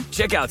extreme?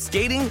 Check out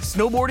skating,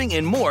 snowboarding,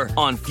 and more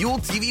on Fuel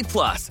TV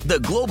Plus, the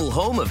global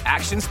home of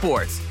action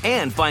sports.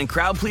 And find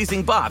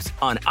crowd-pleasing bops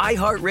on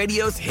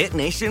iHeartRadio's Hit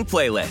Nation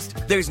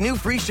playlist. There's new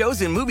free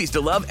shows and movies to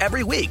love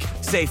every week.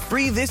 Say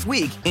free this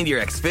week in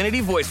your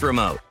Xfinity voice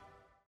remote.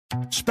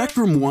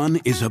 Spectrum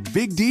One is a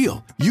big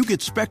deal. You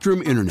get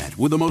Spectrum Internet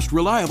with the most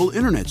reliable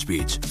internet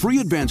speeds, free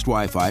advanced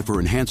Wi-Fi for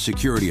enhanced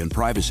security and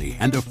privacy,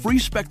 and a free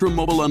Spectrum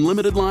Mobile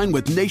Unlimited line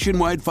with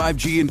nationwide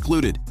 5G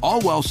included, all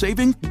while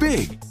saving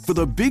big. For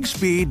the big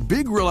speed,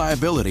 big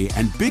reliability,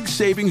 and big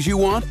savings you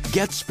want,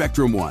 get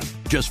Spectrum One.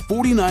 Just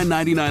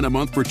 $49.99 a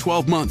month for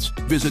 12 months.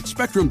 Visit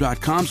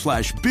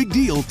spectrum.com/big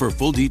deal for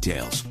full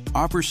details.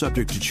 Offer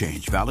subject to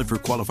change. Valid for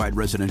qualified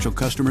residential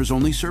customers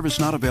only. Service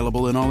not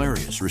available in all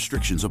areas.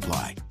 Restrictions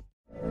apply.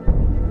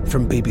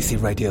 From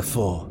BBC Radio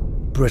 4,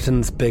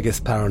 Britain's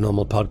biggest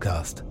paranormal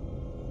podcast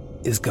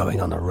is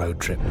going on a road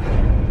trip.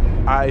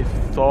 I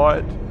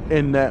thought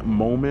in that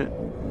moment,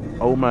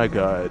 oh my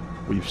God,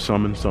 we've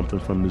summoned something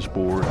from this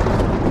board.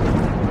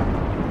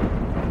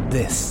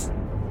 This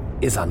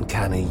is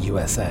Uncanny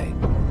USA.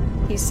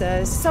 He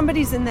says,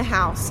 somebody's in the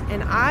house,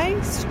 and I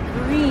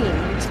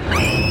screamed.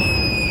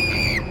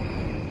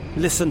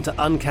 Listen to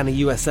Uncanny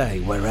USA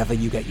wherever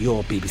you get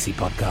your BBC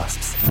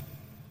podcasts,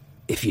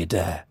 if you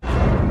dare.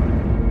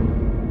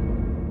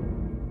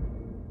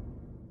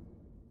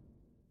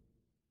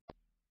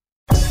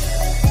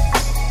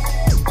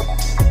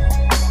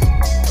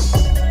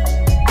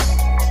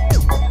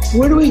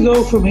 Where do we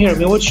go from here? I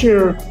mean, what's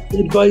your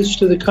advice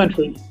to the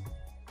country?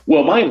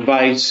 Well, my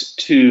advice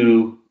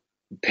to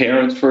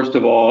parents, first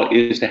of all,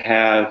 is to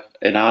have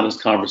an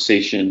honest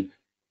conversation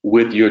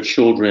with your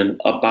children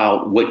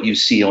about what you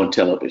see on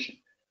television.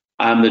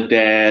 I'm the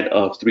dad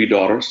of 3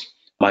 daughters.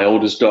 My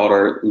oldest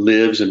daughter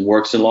lives and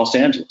works in Los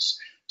Angeles.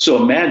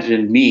 So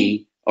imagine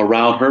me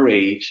around her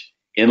age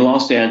in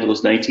Los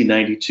Angeles,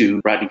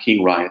 1992, Rodney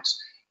King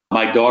riots.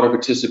 My daughter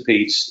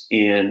participates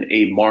in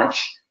a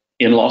march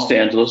in Los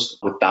Angeles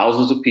with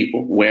thousands of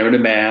people wearing a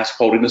mask,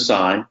 holding a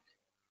sign,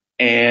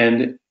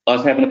 and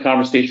us having a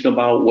conversation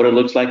about what it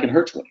looks like in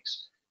her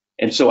 20s.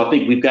 And so I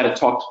think we've got to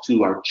talk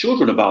to our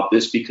children about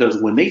this,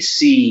 because when they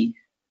see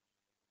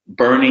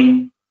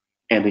burning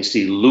and they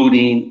see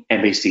looting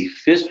and they see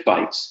fist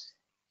fights,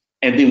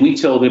 and then we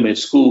tell them at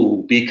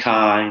school, be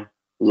kind,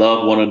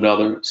 love one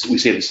another. We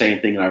say the same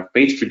thing in our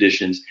faith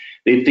traditions.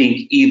 They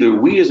think either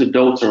we as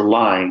adults are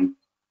lying,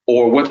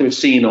 or what they're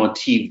seeing on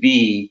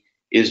TV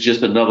is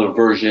just another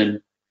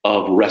version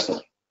of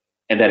wrestling,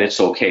 and that it's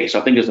okay. So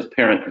I think there's a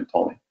parent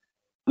component.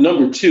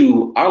 Number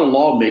two, our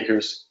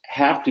lawmakers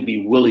have to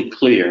be really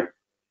clear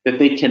that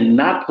they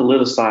cannot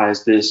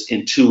politicize this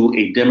into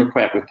a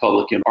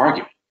Democrat-Republican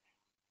argument.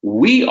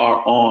 We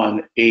are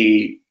on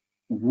a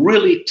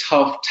really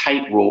tough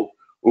tightrope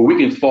where we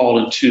can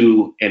fall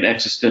into an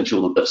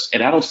existential abyss.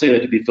 And I don't say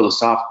that to be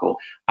philosophical.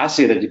 I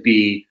say that to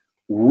be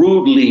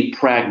rudely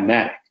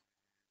pragmatic.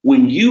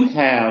 When you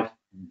have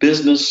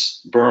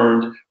business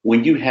burned,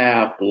 when you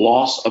have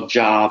loss of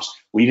jobs,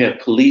 when you have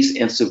police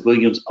and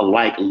civilians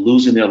alike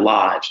losing their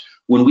lives,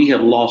 when we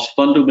have lost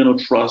fundamental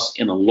trust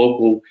in a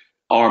local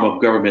arm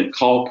of government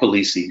called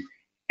policing,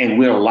 and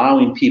we're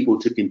allowing people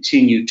to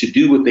continue to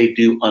do what they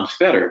do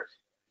unfettered,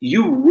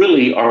 you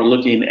really are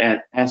looking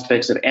at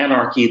aspects of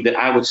anarchy that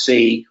I would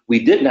say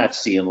we did not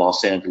see in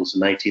Los Angeles in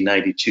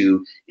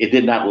 1992. It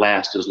did not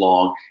last as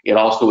long. It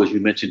also, as you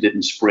mentioned,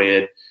 didn't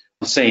spread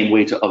the same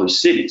way to other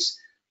cities.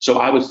 So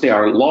I would say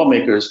our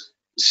lawmakers,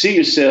 see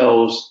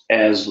yourselves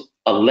as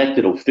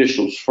elected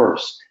officials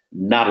first,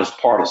 not as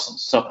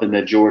partisans, something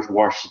that George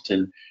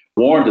Washington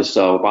warned us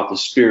of about the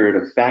spirit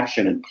of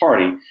faction and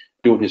party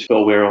during his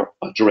farewell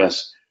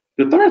address.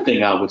 The third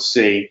thing I would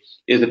say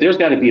is that there's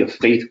got to be a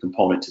faith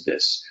component to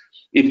this.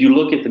 If you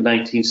look at the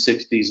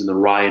 1960s and the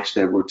riots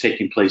that were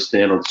taking place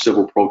then, or the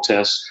civil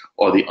protests,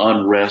 or the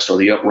unrest, or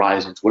the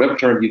uprisings, whatever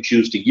term you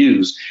choose to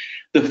use,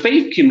 the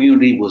faith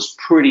community was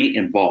pretty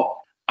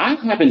involved. I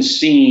haven't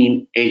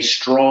seen a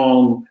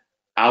strong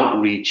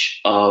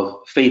outreach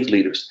of faith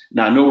leaders.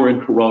 Now, I know we're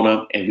in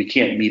Corona and we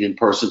can't meet in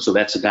person, so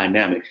that's a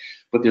dynamic.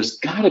 But there's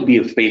got to be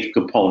a faith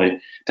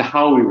component to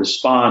how we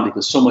respond,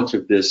 because so much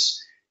of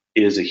this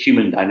is a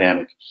human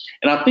dynamic.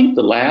 And I think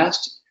the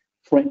last,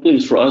 frankly,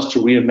 is for us to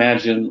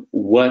reimagine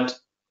what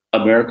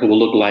America will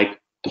look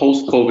like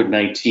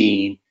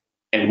post-COVID-19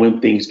 and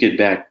when things get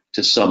back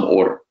to some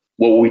order.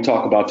 What will we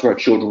talk about to our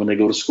children when they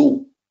go to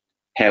school?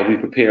 Have we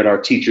prepared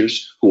our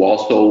teachers, who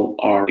also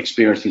are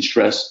experiencing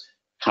stress,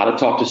 how to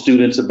talk to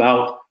students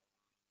about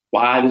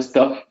why this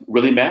stuff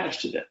really matters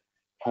to them?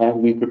 Have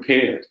we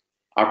prepared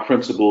our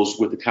principals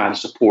with the kind of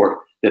support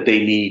that they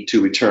need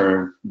to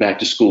return back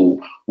to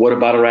school? What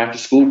about our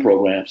after-school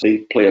programs? They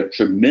play a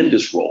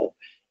tremendous role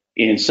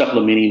in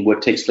supplementing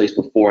what takes place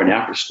before and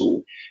after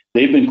school.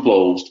 They've been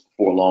closed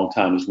for a long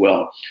time as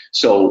well.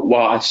 So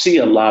while I see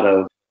a lot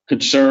of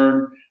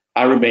concern,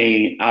 I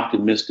remain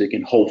optimistic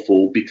and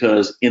hopeful,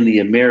 because in the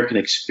American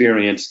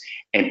experience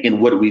and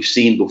in what we've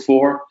seen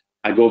before,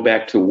 I go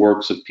back to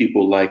works of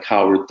people like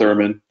Howard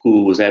Thurman,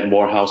 who was at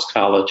Morehouse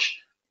College.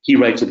 He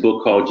writes a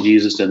book called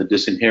Jesus and the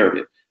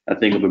Disinherited. I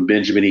think of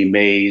Benjamin E.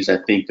 Mays. I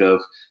think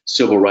of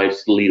civil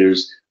rights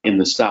leaders in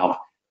the South.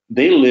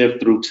 They lived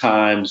through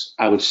times,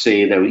 I would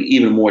say, that were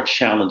even more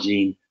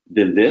challenging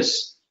than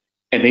this.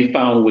 And they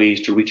found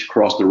ways to reach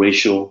across the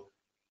racial,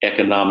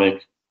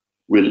 economic,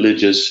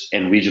 religious,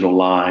 and regional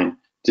line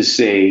to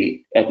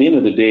say, at the end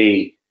of the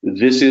day,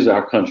 this is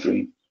our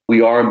country.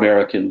 We are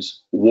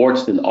Americans.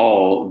 Warts and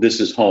all, this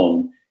is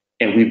home.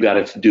 And we've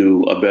got to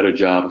do a better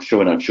job of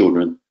showing our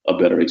children a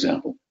better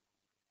example.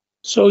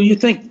 So you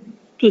think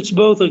it's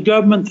both a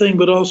government thing,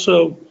 but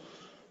also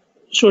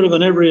sort of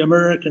an every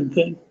American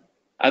thing?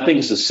 I think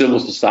it's a civil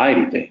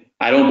society thing.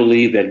 I don't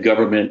believe that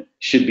government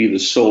should be the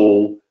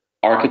sole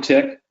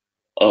architect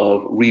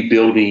of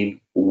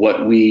rebuilding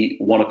what we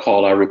want to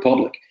call our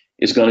republic.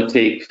 It's going to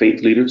take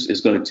faith leaders.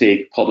 It's going to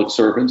take public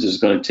servants. It's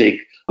going to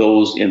take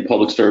those in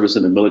public service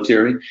in the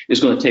military.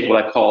 It's going to take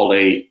what I call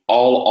a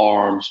all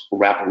arms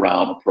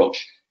wraparound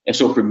approach. And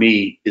so for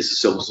me, it's a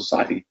civil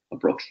society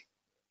approach.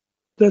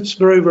 That's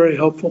very, very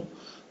helpful.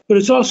 But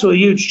it's also a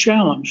huge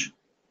challenge,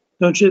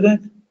 don't you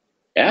think?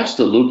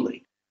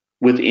 Absolutely.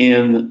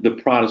 Within the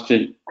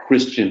Protestant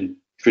Christian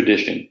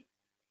tradition,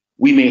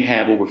 we may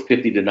have over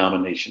 50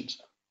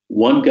 denominations.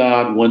 One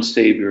God, one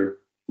Savior,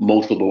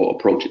 multiple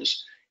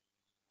approaches.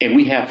 And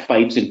we have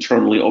fights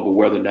internally over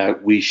whether or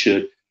not we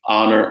should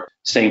honor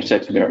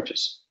same-sex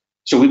marriages.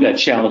 So we've got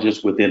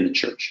challenges within the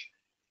church.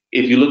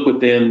 If you look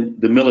within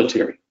the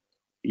military,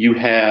 you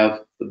have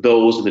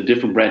those in the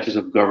different branches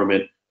of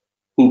government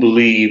who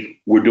believe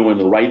we're doing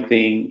the right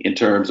thing in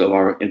terms of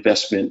our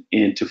investment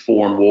into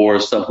foreign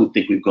wars, some who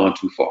think we've gone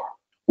too far.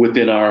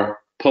 Within our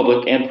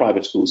public and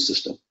private school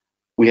system,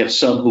 we have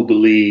some who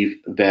believe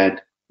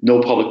that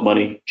no public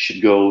money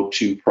should go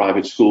to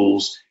private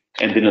schools,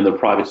 And then in the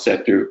private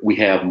sector, we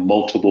have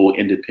multiple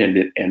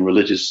independent and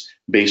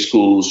religious-based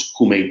schools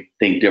who may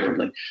think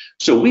differently.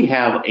 So we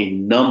have a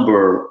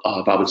number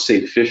of, I would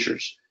say,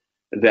 fissures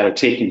that are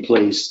taking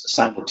place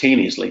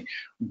simultaneously.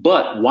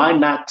 But why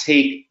not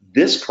take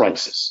this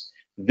crisis,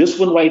 this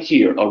one right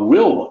here, a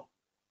real one,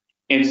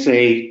 and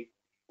say,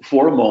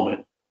 for a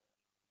moment,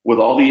 with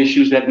all the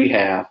issues that we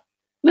have,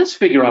 let's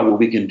figure out what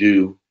we can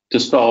do to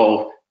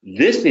solve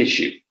this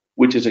issue,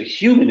 which is a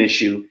human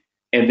issue,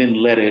 and then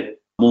let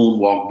it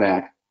moonwalk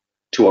back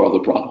to our other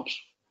problems.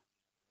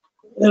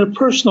 At a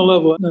personal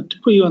level, not to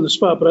put you on the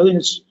spot, but I think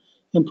it's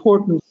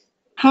important.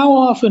 How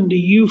often do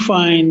you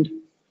find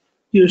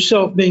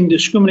yourself being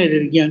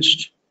discriminated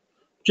against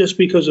just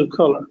because of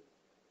color?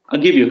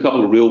 I'll give you a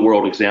couple of real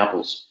world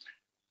examples.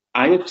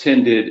 I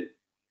attended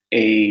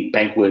a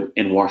banquet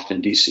in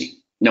Washington, D.C.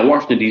 Now,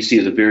 Washington, D.C.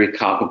 is a very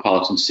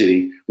cosmopolitan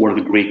city, one of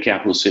the great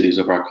capital cities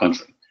of our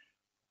country.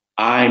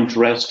 I'm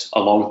dressed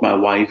along with my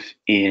wife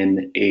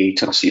in a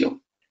tuxedo.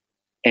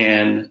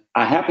 And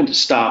I happened to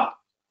stop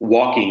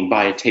walking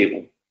by a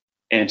table,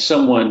 and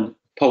someone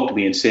poked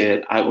me and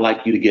said, "I would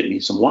like you to get me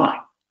some wine."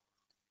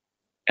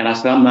 And I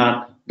said, "I'm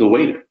not the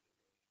waiter."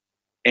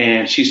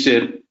 And she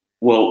said,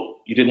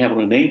 "Well, you didn't have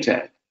on a name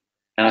tag."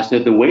 And I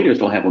said, "The waiters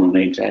don't have on a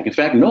name tag. In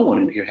fact, no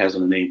one in here has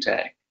on a name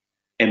tag."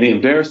 And the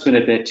embarrassment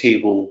at that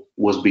table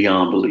was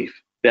beyond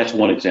belief. That's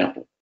one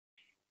example.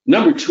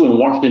 Number two, in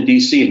Washington,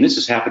 D.C., and this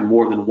has happened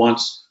more than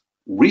once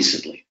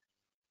recently,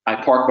 I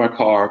parked my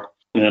car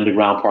in an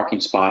underground parking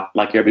spot.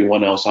 Like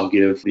everyone else, I'll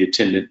give the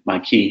attendant my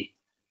key.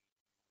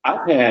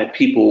 I've had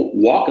people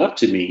walk up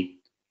to me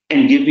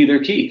and give me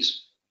their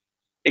keys,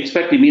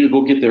 expecting me to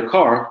go get their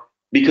car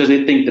because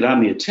they think that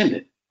I'm the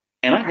attendant.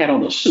 And I had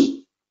on a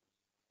suit.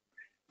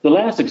 The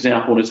last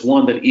example, and it's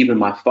one that even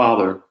my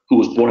father, who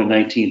was born in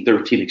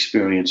 1913,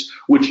 experienced,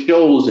 which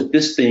shows that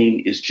this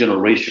thing is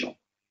generational.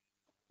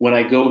 When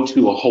I go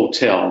to a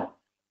hotel,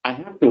 I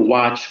have to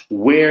watch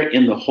where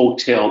in the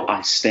hotel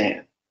I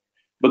stand.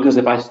 Because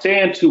if I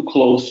stand too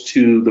close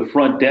to the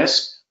front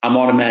desk, I'm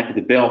automatically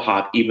the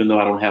bellhop, even though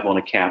I don't have on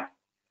a cap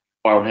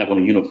or I don't have on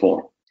a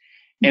uniform.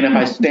 And if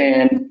I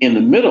stand in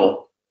the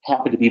middle,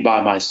 happen to be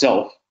by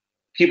myself,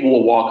 people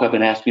will walk up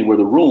and ask me where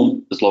the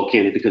room is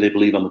located because they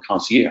believe I'm the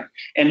concierge.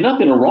 And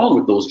nothing wrong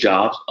with those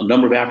jobs. A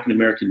number of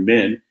African-American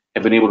men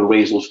have been able to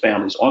raise those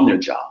families on their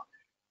job.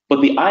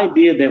 But the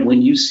idea that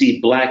when you see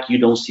Black, you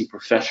don't see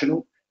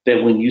professional,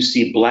 that when you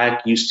see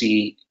Black, you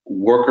see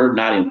worker,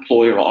 not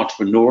employer or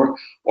entrepreneur,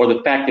 or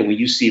the fact that when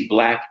you see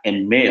Black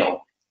and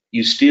male,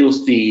 you still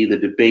see the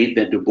debate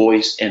that Du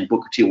Bois and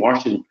Booker T.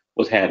 Washington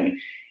was having,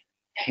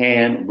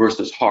 hand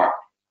versus heart.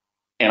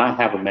 And I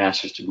have a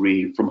master's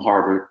degree from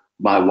Harvard.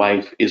 My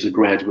wife is a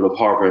graduate of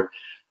Harvard.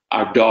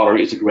 Our daughter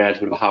is a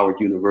graduate of Howard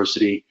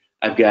University.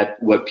 I've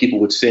got what people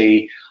would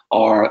say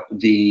are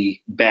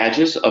the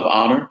badges of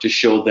honor to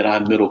show that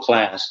I'm middle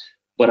class.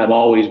 But I'm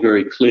always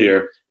very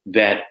clear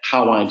that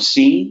how I'm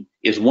seen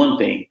is one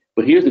thing.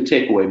 But here's the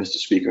takeaway, Mr.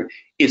 Speaker.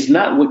 It's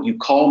not what you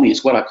call me,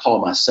 it's what I call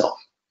myself.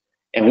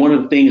 And one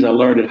of the things I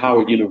learned at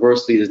Howard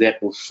University is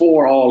that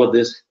before all of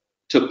this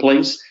took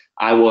place,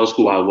 I was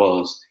who I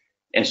was.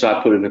 And so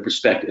I put it in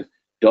perspective.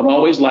 Don't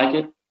always like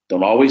it.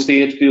 Don't always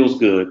say it feels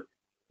good.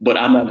 But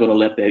I'm not going to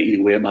let that eat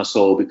away at my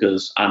soul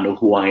because I know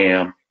who I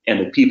am. And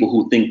the people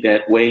who think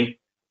that way,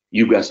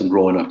 you've got some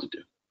growing up to do.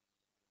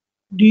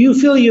 Do you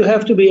feel you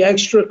have to be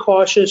extra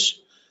cautious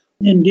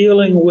in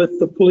dealing with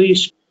the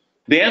police?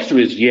 The answer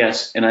is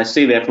yes, and I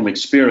say that from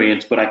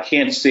experience, but I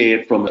can't say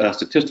it from a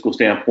statistical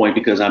standpoint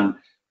because I've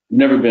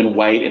never been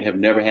white and have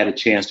never had a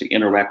chance to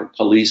interact with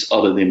police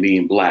other than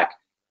being Black.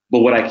 But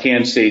what I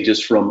can say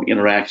just from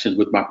interactions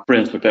with my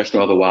friends,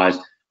 professional or otherwise,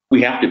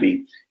 we have to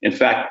be. In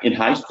fact, in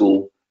high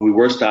school, we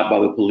were stopped by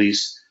the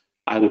police.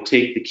 I would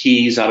take the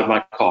keys out of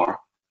my car.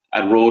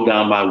 I'd roll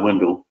down my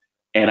window,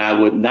 and I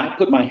would not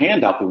put my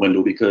hand out the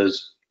window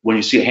because when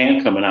you see a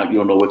hand coming out, you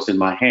don't know what's in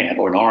my hand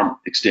or an arm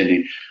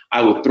extending.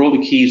 I would throw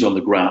the keys on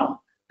the ground.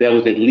 That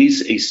was at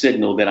least a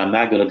signal that I'm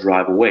not going to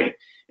drive away.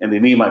 And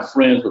then me and my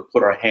friends would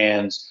put our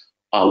hands,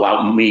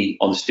 allow me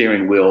on the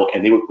steering wheel,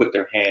 and they would put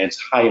their hands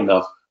high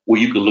enough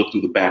where you could look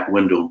through the back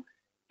window.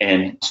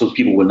 And so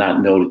people would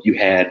not know that you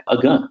had a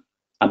gun.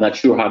 I'm not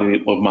sure how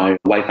many of my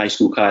white high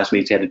school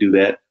classmates had to do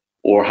that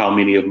or how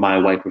many of my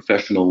white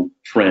professional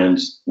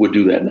friends would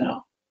do that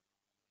now.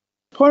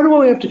 Part of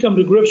what we have to come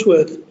to grips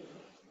with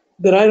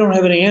that I don't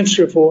have any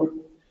answer for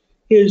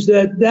is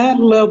that that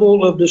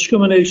level of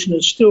discrimination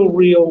is still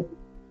real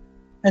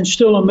and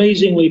still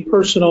amazingly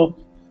personal.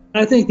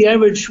 I think the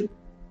average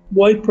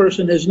white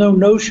person has no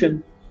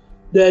notion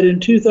that in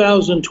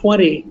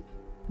 2020,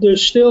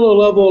 there's still a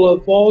level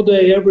of all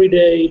day, every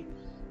day,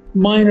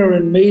 minor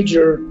and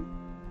major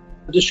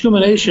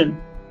discrimination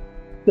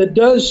that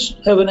does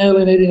have an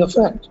alienating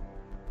effect.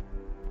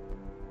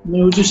 I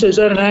mean, would you say, is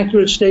that an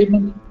accurate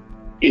statement?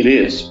 It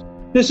is.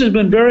 This has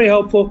been very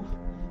helpful.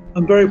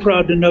 I'm very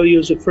proud to know you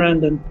as a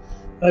friend, and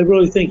I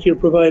really think you're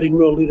providing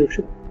real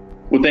leadership.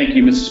 Well, thank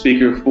you, Mr.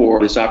 Speaker, for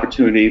this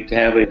opportunity to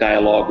have a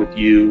dialogue with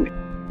you.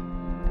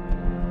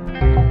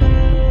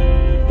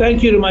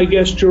 Thank you to my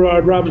guest,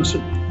 Gerard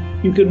Robinson.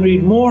 You can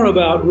read more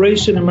about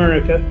race in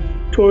America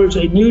towards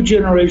a new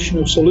generation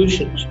of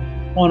solutions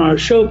on our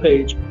show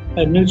page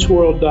at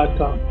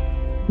newtsworld.com.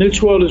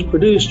 Newt's World is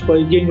produced by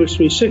Gingrich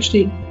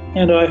 360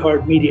 and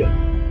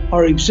iHeartMedia.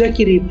 Our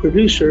executive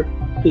producer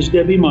is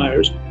Debbie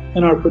Myers,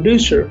 and our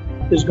producer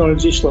is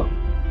Garnsey Sloan.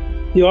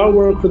 The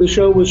artwork for the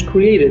show was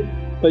created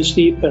by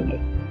Steve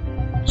Penley.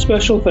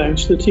 Special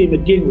thanks to the team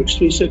at Gingrich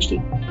 360.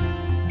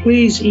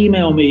 Please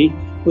email me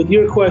with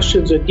your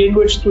questions at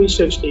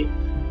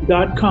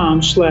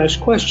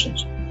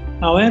gingrich360.com/questions.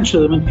 I'll answer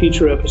them in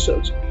future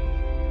episodes.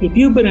 If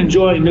you've been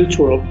enjoying Newt's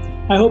World,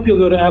 I hope you'll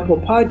go to Apple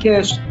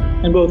Podcasts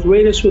and both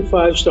rate us with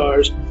 5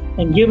 stars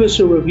and give us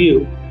a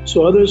review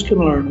so others can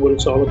learn what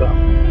it's all about.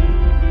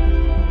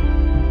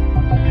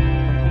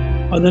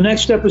 On the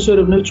next episode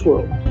of Newt's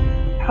World,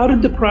 how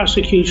did the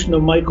prosecution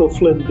of Michael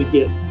Flynn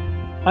begin?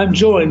 I'm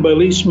joined by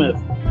Lee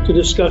Smith to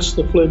discuss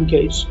the Flynn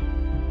case.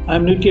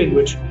 I'm Newt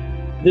Gingrich.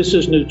 This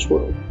is Newt's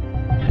World.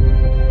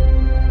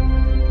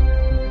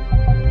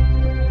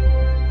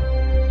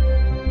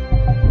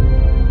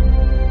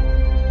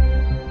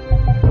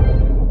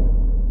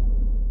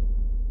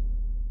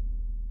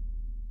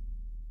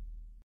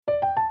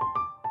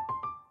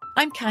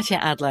 I'm Katya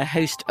Adler,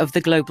 host of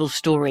The Global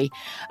Story.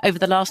 Over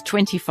the last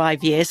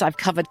 25 years, I've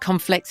covered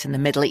conflicts in the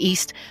Middle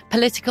East,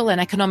 political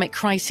and economic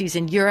crises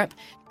in Europe,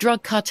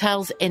 drug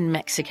cartels in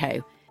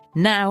Mexico.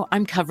 Now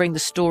I'm covering the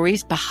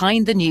stories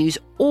behind the news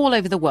all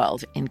over the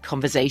world in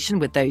conversation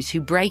with those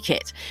who break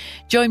it.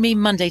 Join me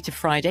Monday to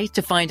Friday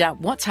to find out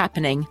what's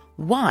happening,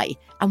 why,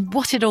 and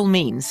what it all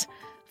means.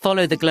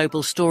 Follow The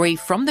Global Story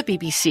from the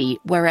BBC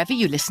wherever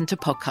you listen to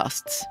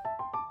podcasts.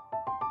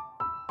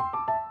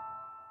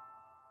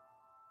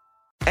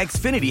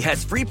 Xfinity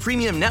has free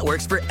premium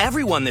networks for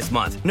everyone this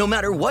month, no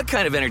matter what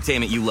kind of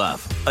entertainment you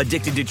love.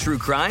 Addicted to true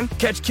crime?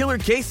 Catch killer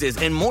cases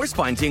and more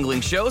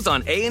spine-tingling shows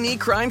on A&E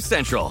Crime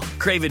Central.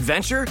 Crave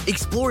adventure?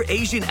 Explore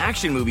Asian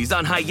action movies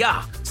on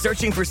Hi-Ya.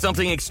 Searching for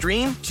something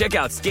extreme? Check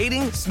out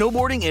skating,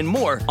 snowboarding, and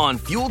more on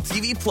Fuel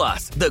TV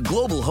Plus, the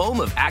global home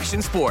of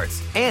action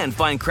sports. And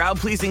find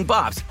crowd-pleasing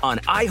bops on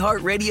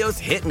iHeartRadio's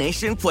Hit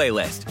Nation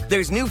playlist.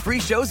 There's new free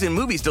shows and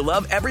movies to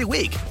love every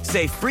week.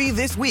 Say free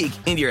this week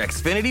in your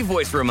Xfinity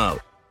voice remote.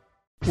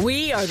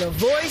 We are the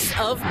voice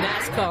of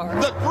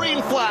NASCAR. The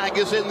green flag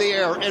is in the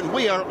air, and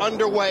we are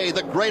underway.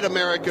 The Great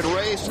American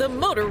Race. The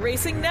Motor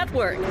Racing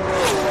Network.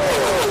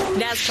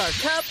 NASCAR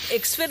Cup,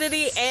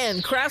 Xfinity,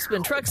 and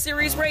Craftsman Truck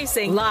Series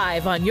Racing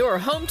live on your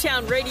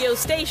hometown radio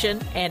station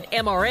and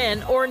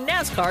MRN or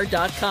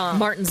NASCAR.com.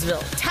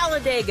 Martinsville,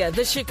 Talladega,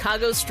 the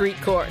Chicago Street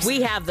Course.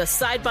 We have the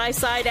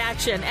side-by-side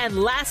action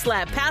and last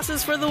lap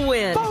passes for the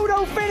win.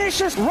 Photo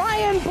finishes.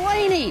 Ryan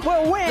Blaney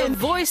will win. The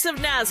voice of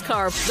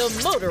NASCAR,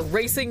 the Motor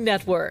Racing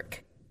Network.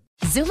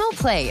 Xumo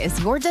Play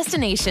is your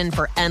destination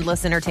for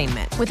endless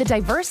entertainment. With a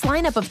diverse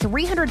lineup of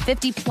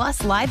 350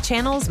 plus live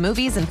channels,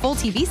 movies, and full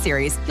TV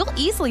series, you'll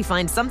easily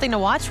find something to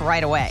watch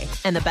right away.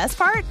 And the best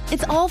part?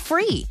 It's all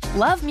free.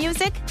 Love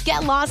music?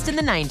 Get lost in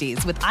the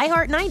 90s with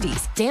iHeart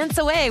 90s, dance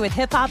away with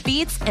hip-hop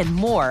beats, and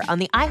more on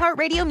the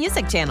iHeartRadio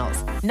music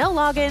channels. No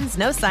logins,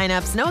 no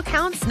signups, no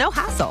accounts, no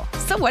hassle.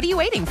 So what are you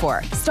waiting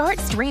for? Start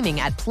streaming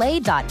at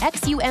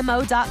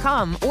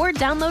play.xumo.com or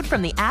download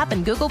from the app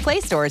and Google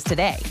Play stores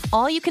today.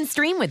 All you can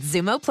stream with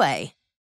Xumo Play.